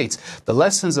violent states. The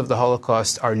lessons of the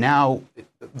Holocaust are now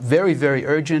very, very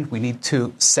urgent. We need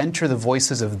to center the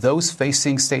voices of those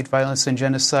facing state violence and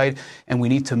genocide, and we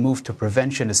need to move to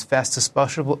prevention as fast as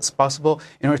possible.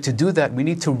 In order to do that, we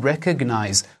need to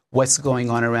recognize what's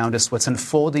going on around us, what's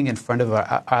unfolding in front of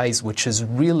our eyes, which is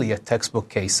really a textbook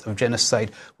case of genocide,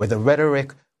 with the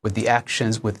rhetoric, with the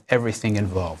actions, with everything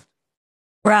involved.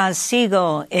 Raz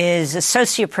Siegel is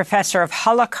Associate Professor of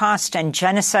Holocaust and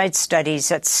Genocide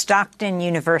Studies at Stockton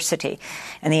University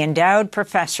and the Endowed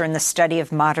Professor in the Study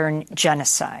of Modern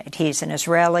Genocide. He's an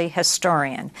Israeli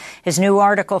historian. His new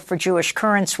article for Jewish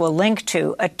Currents will link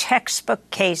to a textbook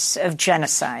case of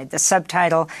genocide. The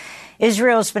subtitle,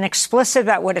 Israel's been explicit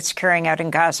about what it's carrying out in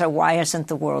Gaza. Why isn't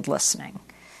the world listening?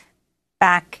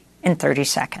 Back in 30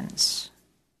 seconds.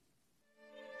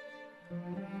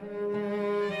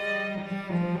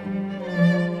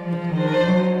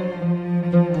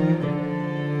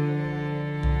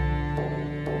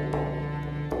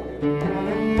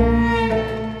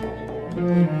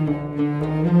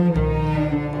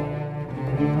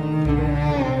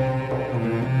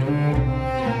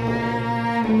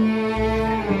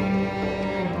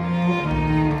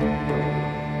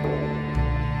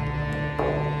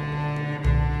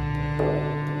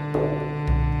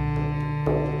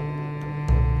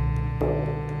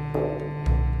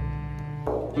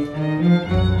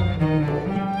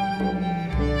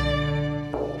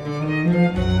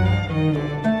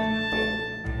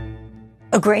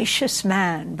 A Gracious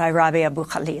Man by Rabbi Abu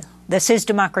Khalil. This is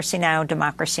Democracy Now!,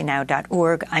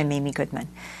 democracynow.org. I'm Amy Goodman.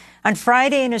 On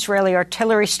Friday, an Israeli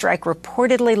artillery strike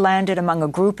reportedly landed among a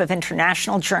group of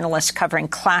international journalists covering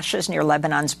clashes near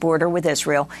Lebanon's border with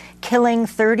Israel, killing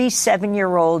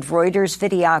 37-year-old Reuters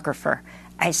videographer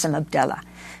Aissam Abdallah,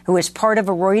 who was part of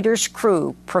a Reuters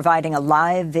crew providing a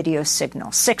live video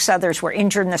signal. 6 others were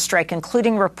injured in the strike,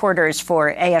 including reporters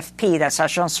for AFP, that's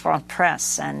Agence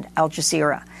France-Presse, and Al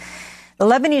Jazeera. The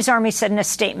Lebanese army said in a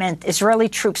statement, Israeli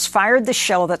troops fired the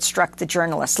shell that struck the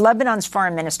journalist. Lebanon's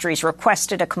foreign ministries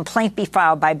requested a complaint be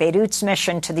filed by Beirut's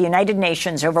mission to the United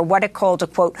Nations over what it called a,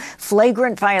 quote,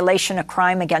 flagrant violation, a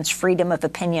crime against freedom of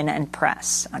opinion and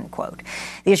press, unquote.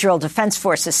 The Israel Defense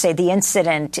Forces say the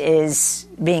incident is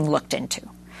being looked into.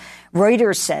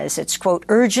 Reuters says it's, quote,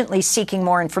 urgently seeking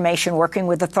more information, working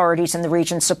with authorities in the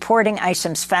region, supporting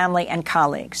Aissam's family and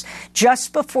colleagues.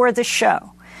 Just before the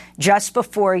show, just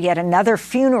before yet another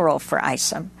funeral for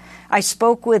Aissam, I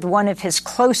spoke with one of his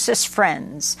closest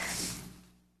friends,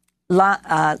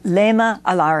 Lema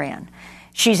Alarian.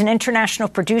 She's an international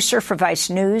producer for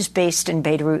Vice News based in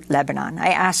Beirut, Lebanon. I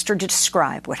asked her to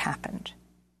describe what happened.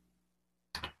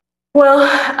 Well,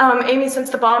 Amy,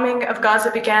 since the bombing of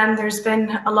Gaza began, there's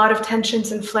been a lot of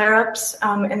tensions and flare-ups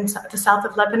in the south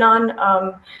of Lebanon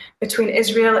between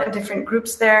Israel and different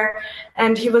groups there.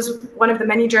 And he was one of the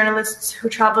many journalists who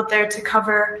traveled there to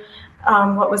cover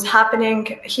what was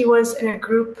happening. He was in a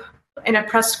group, in a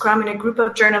press scrum, in a group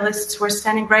of journalists who were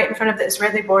standing right in front of the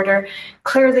Israeli border,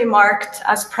 clearly marked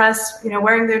as press,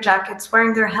 wearing their jackets,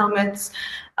 wearing their helmets,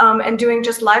 and doing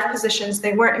just live positions.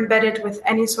 They weren't embedded with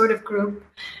any sort of group.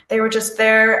 They were just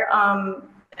there,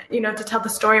 to tell the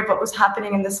story of what was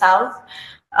happening in the South.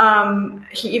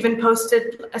 He even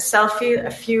posted a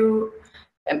selfie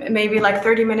maybe like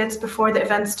 30 minutes before the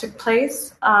events took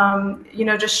place,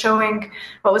 just showing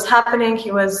what was happening.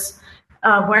 He was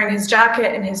wearing his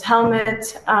jacket and his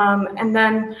helmet, and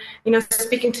then,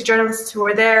 speaking to journalists who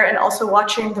were there and also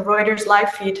watching the Reuters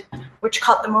live feed, which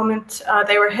caught the moment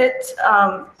they were hit.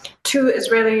 2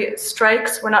 Israeli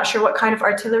strikes, we're not sure what kind of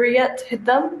artillery yet, hit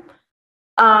them.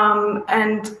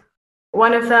 And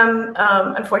one of them,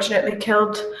 unfortunately,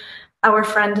 killed our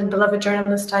friend and beloved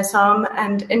journalist Aissam,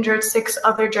 and injured 6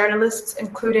 other journalists,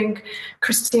 including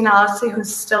Christina Asi,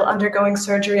 who's still undergoing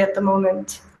surgery at the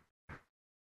moment.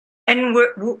 And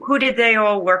who did they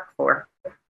all work for?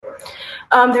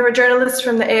 There were journalists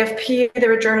from the AFP, there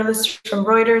were journalists from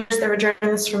Reuters, there were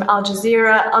journalists from Al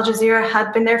Jazeera. Al Jazeera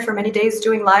had been there for many days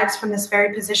doing lives from this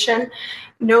very position.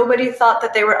 Nobody thought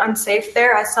that they were unsafe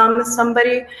there. Aissam is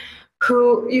somebody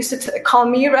who used to call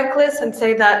me reckless and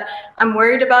say that I'm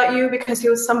worried about you, because he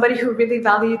was somebody who really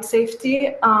valued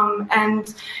safety.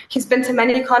 And he's been to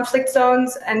many conflict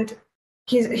zones, and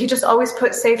he just always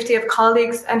put safety of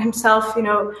colleagues and himself,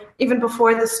 even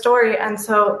before this story. And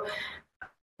so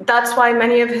that's why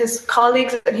many of his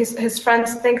colleagues and his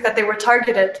friends think that they were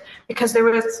targeted, because there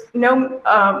were no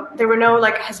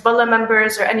like Hezbollah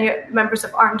members or any members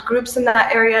of armed groups in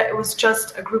that area. It was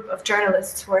just a group of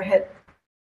journalists who were hit.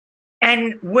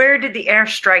 And where did the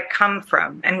airstrike come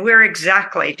from, and where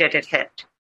exactly did it hit?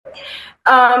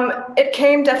 It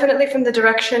came definitely from the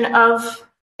direction of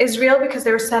Israel, because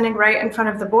they were standing right in front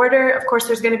of the border. Of course,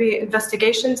 there's going to be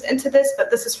investigations into this, but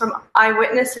this is from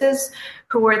eyewitnesses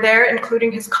who were there,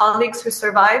 including his colleagues who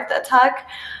survived the attack.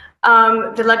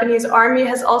 The Lebanese army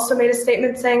has also made a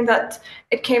statement saying that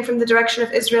it came from the direction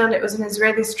of Israel and it was an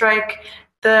Israeli strike.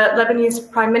 The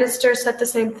Lebanese prime minister said the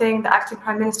same thing, the acting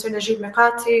prime minister, Najib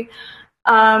Mikati.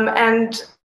 And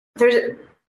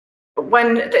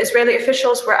when the Israeli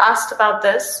officials were asked about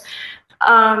this,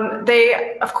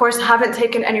 they, of course, haven't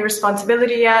taken any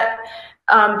responsibility yet.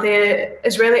 The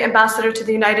Israeli ambassador to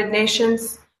the United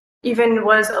Nations even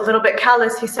was a little bit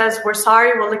callous. He says, we're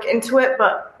sorry, we'll look into it,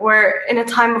 but we're in a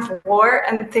time of war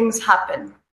and things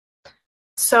happen.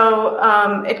 So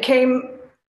it came,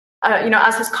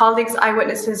 as his colleagues,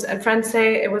 eyewitnesses and friends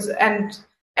say, it was, and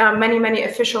many, many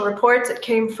official reports, it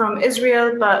came from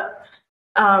Israel, but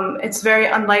it's very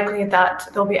unlikely that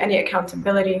there'll be any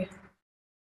accountability.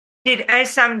 Did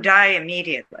Aissam die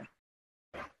immediately?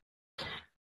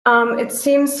 It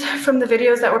seems from the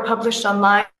videos that were published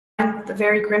online, the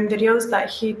very grim videos, that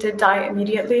he did die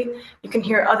immediately. You can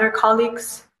hear other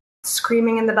colleagues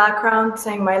screaming in the background,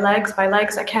 saying, my legs,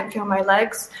 I can't feel my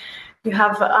legs. You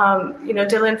have,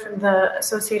 Dylan from the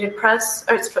Associated Press,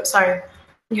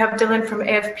 you have Dylan from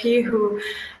AFP who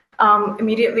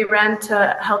immediately ran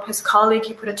to help his colleague.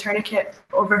 He put a tourniquet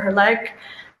over her leg.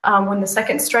 When the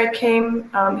second strike came,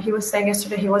 he was saying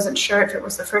yesterday he wasn't sure if it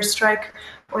was the first strike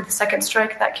or the second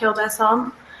strike that killed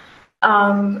Aissam.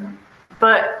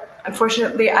 But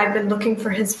unfortunately, I've been looking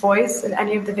for his voice in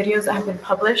any of the videos that have been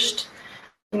published,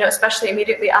 especially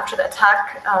immediately after the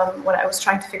attack, when I was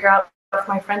trying to figure out if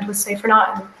my friend was safe or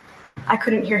not, and I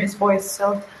couldn't hear his voice.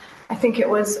 So I think it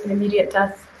was an immediate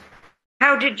death.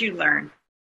 How did you learn?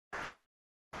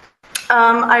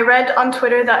 I read on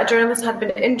Twitter that a journalist had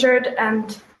been injured,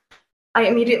 and I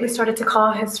immediately started to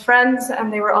call his friends,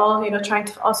 and they were all, trying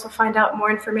to also find out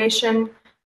more information.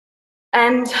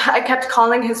 And I kept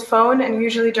calling his phone, and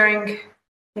usually during,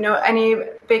 any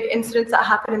big incidents that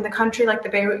happen in the country, like the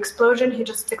Beirut explosion, he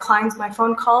just declines my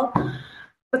phone call.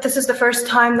 But this is the first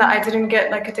time that I didn't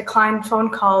get like a declined phone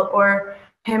call or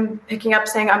him picking up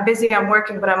saying, I'm busy, I'm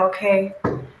working, but I'm okay.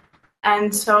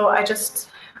 And so I just,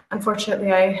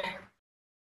 unfortunately, I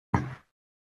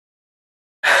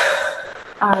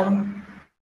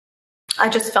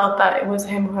just felt that it was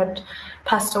him who had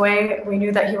passed away. We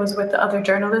knew that he was with the other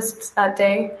journalists that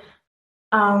day.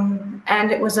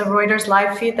 And it was a Reuters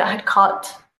live feed that had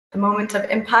caught the moment of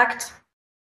impact,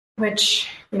 which,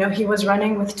 he was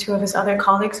running with 2 of his other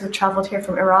colleagues who traveled here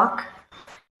from Iraq.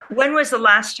 When was the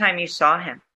last time you saw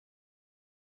him?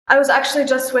 I was actually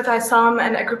just with Aissam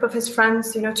and a group of his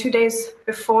friends, 2 days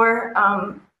before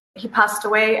he passed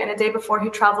away and a day before he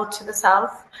traveled to the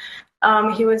south.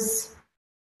 He was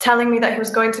telling me that he was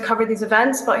going to cover these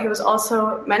events, but he was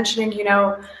also mentioning,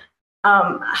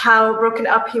 how broken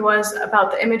up he was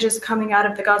about the images coming out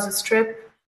of the Gaza Strip,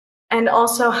 and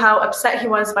also how upset he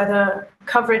was by the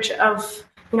coverage of,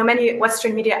 many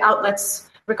Western media outlets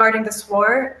regarding this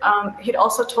war. He'd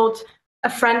also told a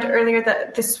friend earlier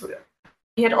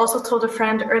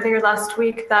last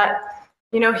week that,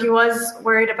 he was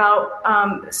worried about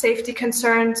safety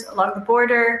concerns along the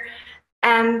border,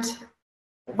 and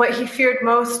what he feared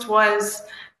most was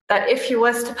that if he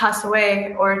was to pass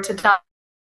away or to die,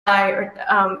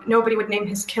 nobody would name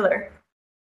his killer.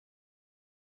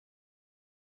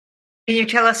 Can you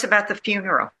tell us about the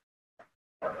funeral?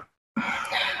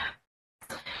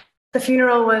 The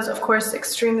funeral was, of course,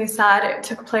 extremely sad. It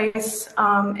took place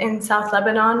in South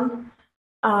Lebanon,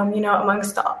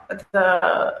 amongst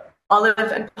the olive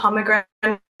and pomegranate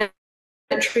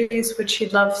trees, which he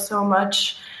loved so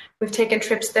much. We've taken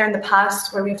trips there in the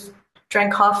past where we've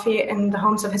drank coffee in the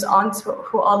homes of his aunts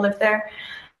who all lived there.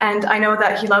 And I know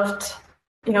that he loved,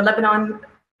 Lebanon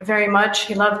very much.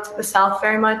 He loved the South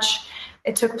very much.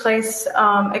 It took place,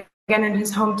 again, in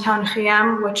his hometown,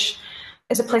 Khiam, which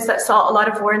is a place that saw a lot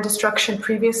of war and destruction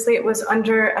previously. It was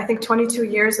under, I think, 22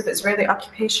 years of Israeli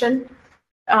occupation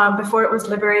before it was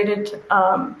liberated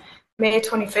May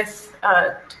 25th,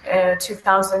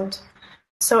 2000.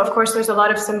 So, of course, there's a lot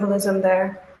of symbolism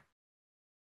there.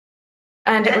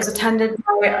 And it was attended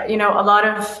by, a lot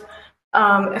of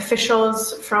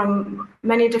officials from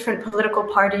many different political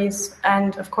parties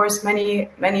and, of course, many,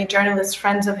 many journalists,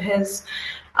 friends of his.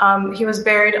 He was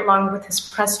buried along with his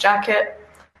press jacket.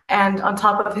 And on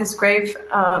top of his grave,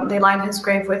 they lined his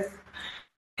grave with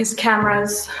his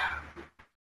cameras.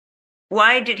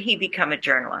 Why did he become a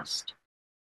journalist?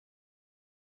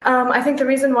 I think the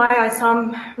reason why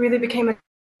Issam really became a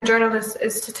journalist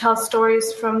is to tell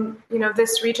stories from,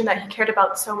 this region that he cared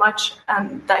about so much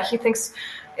and that he thinks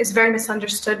is very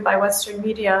misunderstood by Western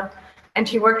media. And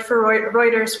he worked for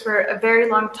Reuters for a very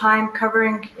long time,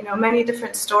 covering, many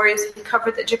different stories. He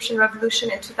covered the Egyptian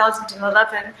Revolution in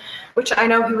 2011, which I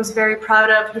know he was very proud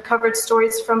of. He covered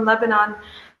stories from Lebanon.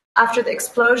 After the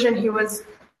explosion, he was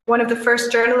one of the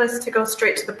first journalists to go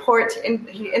straight to the port.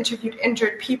 He interviewed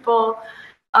injured people.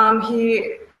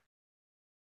 He,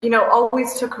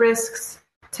 always took risks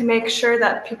to make sure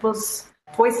that people's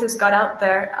voices got out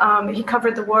there. He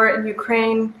covered the war in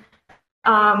Ukraine.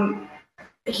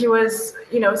 He was,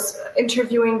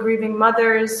 interviewing grieving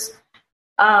mothers.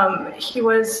 He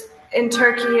was in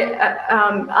Turkey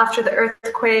after the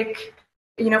earthquake,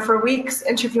 for weeks,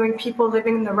 interviewing people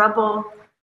living in the rubble.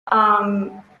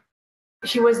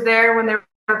 He was there when they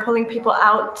were pulling people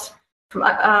out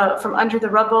from under the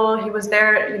rubble. He was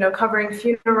there, covering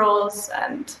funerals,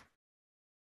 and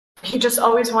he just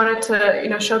always wanted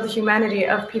to, show the humanity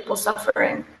of people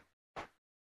suffering.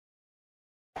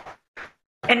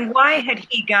 And why had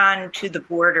he gone to the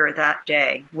border that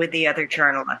day with the other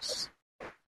journalists?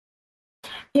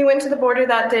 He went to the border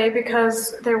that day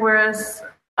because there was,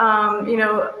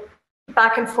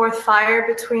 back and forth fire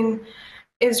between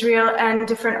Israel and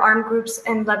different armed groups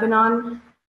in Lebanon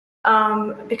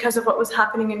because of what was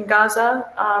happening in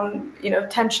Gaza.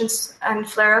 Tensions and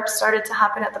flare-ups started to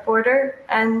happen at the border.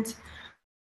 And,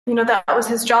 that was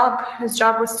his job. His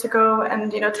job was to go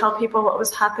and, tell people what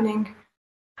was happening.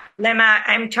 Lema,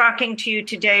 I'm talking to you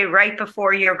today right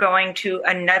before you're going to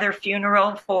another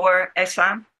funeral for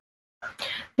Issam.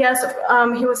 Yes,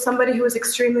 he was somebody who was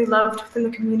extremely loved within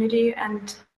the community,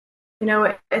 and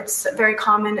it's very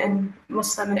common in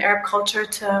Muslim and Arab culture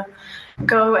to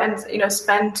go and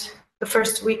spend the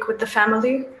first week with the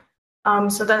family.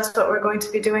 So that's what we're going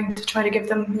to be doing, to try to give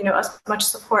them as much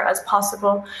support as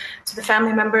possible to the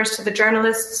family members, to the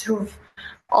journalists who've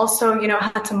also,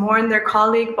 had to mourn their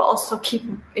colleague, but also keep,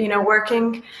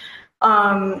 working,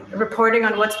 reporting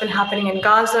on what's been happening in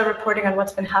Gaza, reporting on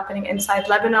what's been happening inside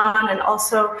Lebanon, and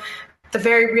also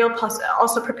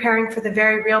also preparing for the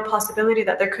very real possibility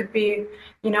that there could be,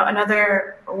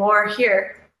 another war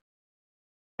here.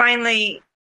 Finally,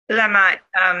 Lema,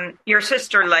 your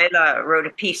sister Layla wrote a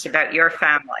piece about your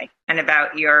family and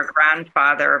about your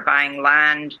grandfather buying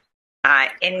land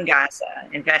in Gaza,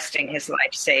 investing his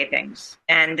life savings,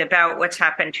 and about what's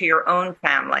happened to your own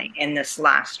family in this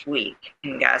last week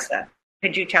in Gaza.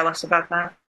 Could you tell us about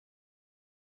that?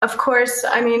 Of course.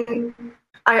 I mean,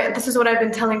 this is what I've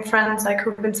been telling friends,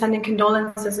 who've been sending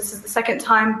condolences. This is the second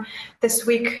time this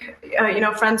week,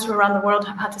 friends from around the world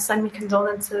have had to send me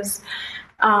condolences.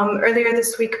 Earlier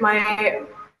this week, my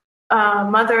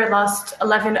mother lost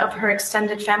 11 of her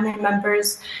extended family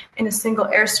members in a single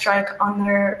airstrike on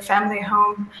their family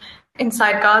home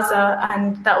inside Gaza,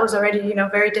 and that was already,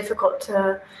 very difficult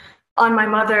on my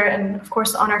mother and, of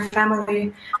course, on our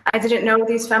family. I didn't know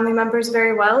these family members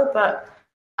very well, but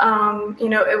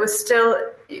it was still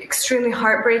extremely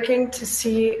heartbreaking to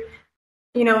see,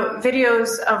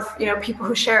 videos of, people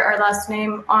who share our last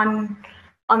name on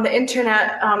the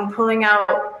internet, pulling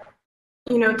out,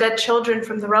 dead children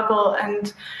from the rubble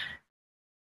and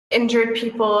injured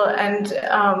people. And,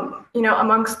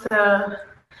 amongst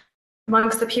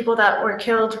the people that were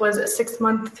killed was a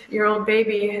 6-month-old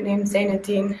baby named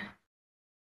Zainuddin.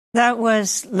 That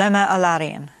was Lema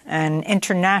Alarian, an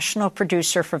international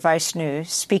producer for Vice News,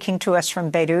 speaking to us from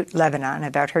Beirut, Lebanon,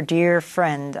 about her dear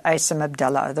friend, Issam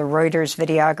Abdallah, the Reuters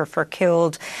videographer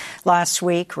killed last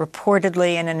week,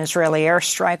 reportedly in an Israeli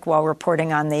airstrike while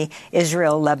reporting on the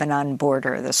Israel-Lebanon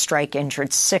border. The strike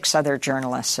injured 6 other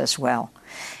journalists as well.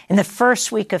 In the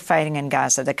first week of fighting in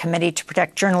Gaza, the Committee to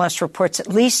Protect Journalists reports at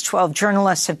least 12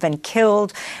 journalists have been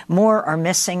killed. More are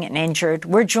missing and injured.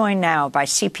 We're joined now by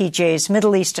CPJ's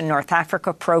Middle East and North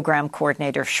Africa Program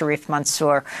Coordinator, Sharif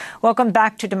Mansour. Welcome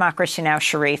back to Democracy Now!,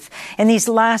 Sharif. In these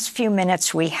last few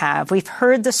minutes we've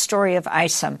heard the story of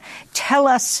Aissam. Tell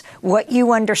us what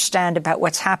you understand about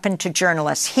what's happened to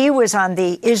journalists. He was on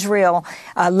the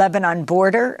Israel-Lebanon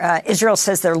border. Israel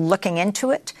says they're looking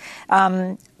into it.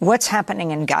 What's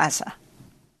happening in Gaza?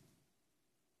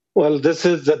 Well, this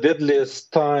is the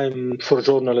deadliest time for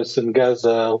journalists in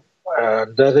Gaza.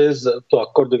 That is,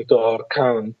 according to our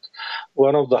count,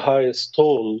 one of the highest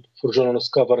toll for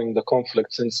journalists covering the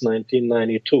conflict since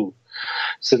 1992.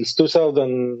 Since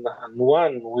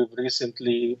 2001, we've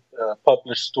recently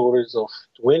published stories of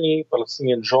 20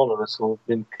 Palestinian journalists who have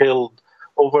been killed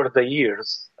over the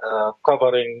years,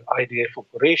 covering IDF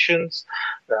operations.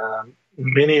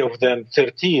 Many of them,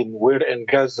 13, were in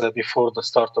Gaza before the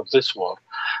start of this war.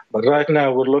 But right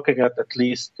now we're looking at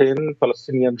least 10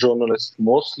 Palestinian journalists,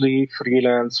 mostly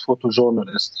freelance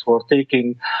photojournalists, who are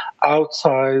taking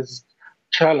outsized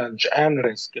challenge and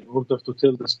risk in order to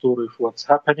tell the story of what's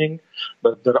happening.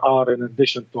 But there are, in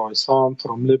addition to Aissam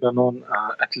from Lebanon,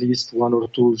 at least one or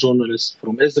two journalists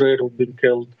from Israel who've been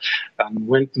killed and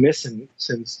went missing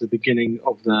since the beginning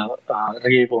of the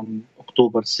raid on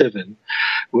October 7.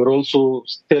 We're also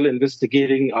still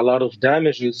investigating a lot of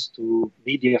damages to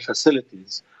media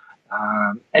facilities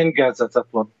in Gaza that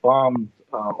were bombed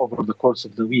over the course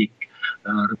of the week,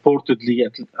 reportedly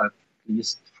at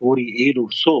least 48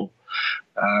 or so.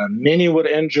 Many were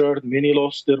injured, many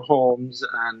lost their homes,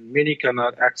 and many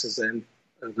cannot access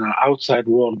the outside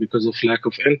world because of lack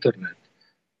of internet.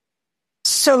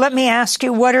 So let me ask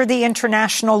you, what are the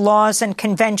international laws and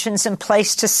conventions in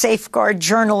place to safeguard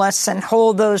journalists and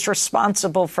hold those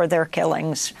responsible for their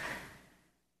killings?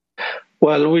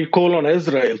 Well, we call on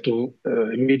Israel to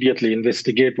immediately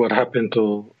investigate what happened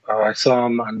to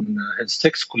Aissam and his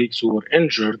 6 colleagues who were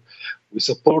injured. We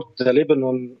support the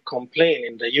Lebanon complaint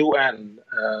in the UN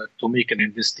to make an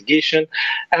investigation.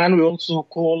 And we also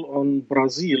call on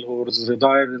Brazil, who is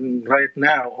relying right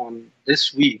now on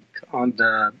this week on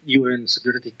the UN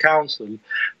Security Council,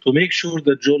 to make sure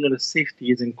that journalist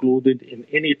safety is included in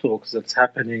any talks that's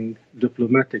happening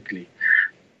diplomatically.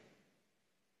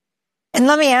 And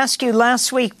let me ask you,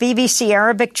 last week, BBC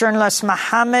Arabic journalists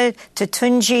Mohammed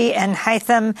Tutunji and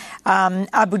Haitham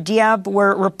Abu Diab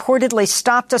were reportedly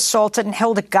stopped, assaulted, and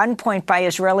held at gunpoint by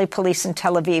Israeli police in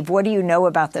Tel Aviv. What do you know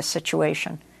about this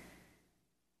situation?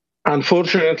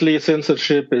 Unfortunately,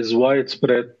 censorship is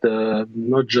widespread,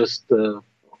 not just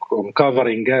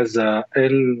covering Gaza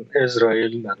in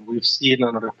Israel. And we've seen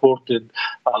and reported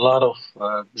a lot of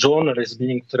journalists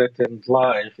being threatened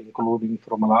live, including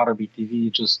from Al Arabi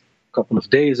TV just couple of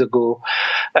days ago,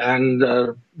 and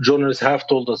journalists have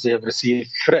told us they have received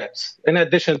threats, in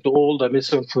addition to all the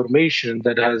misinformation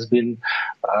that has been,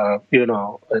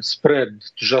 spread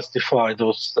to justify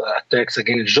those attacks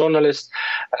against journalists.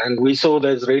 And we saw the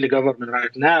Israeli government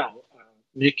right now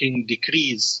making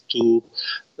decrees to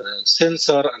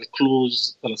censor and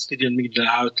close Palestinian media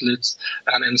outlets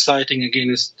and inciting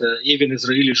against even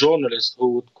Israeli journalists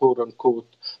who would,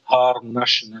 quote-unquote, harm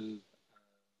national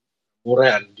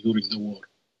morale during the war.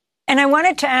 And I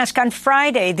wanted to ask, on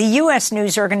Friday, the U.S.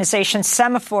 news organization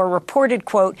Semaphore reported,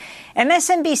 quote,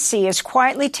 MSNBC has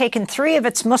quietly taken 3 of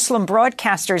its Muslim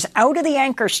broadcasters out of the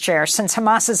anchor's chair since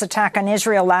Hamas's attack on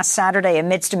Israel last Saturday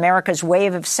amidst America's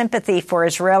wave of sympathy for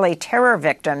Israeli terror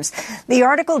victims. The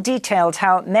article detailed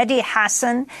how Mehdi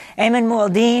Hassan, Ayman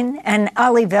Mouldin, and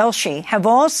Ali Velshi have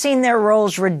all seen their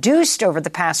roles reduced over the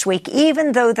past week,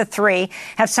 even though the 3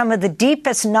 have some of the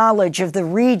deepest knowledge of the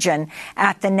region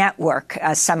at the network,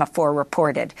 Semaphore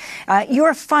reported.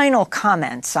 Your final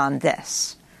comments on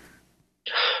this?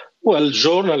 Well,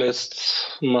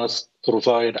 journalists must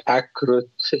provide accurate,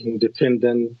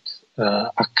 independent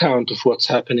account of what's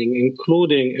happening,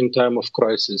 including in time of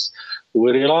crisis.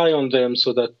 We rely on them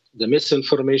so that the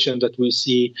misinformation that we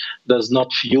see does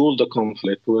not fuel the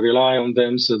conflict. We rely on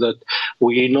them so that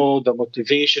we know the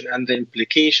motivation and the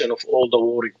implication of all the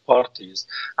warring parties.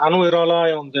 And we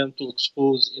rely on them to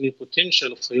expose any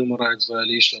potential of human rights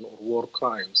violation or war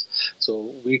crimes.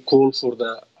 So we call for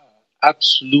the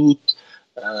absolute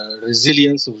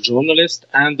resilience of journalists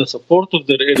and the support of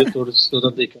their editors so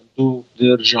that they can do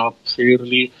their job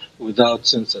fairly without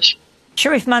censorship.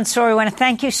 Sharif Mansour, I want to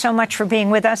thank you so much for being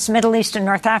with us, Middle East and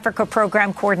North Africa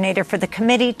Program Coordinator for the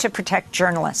Committee to Protect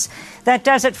Journalists. That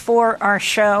does it for our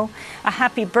show. A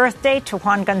happy birthday to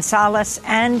Juan Gonzalez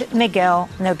and Miguel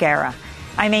Noguera.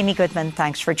 I'm Amy Goodman.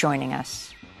 Thanks for joining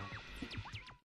us.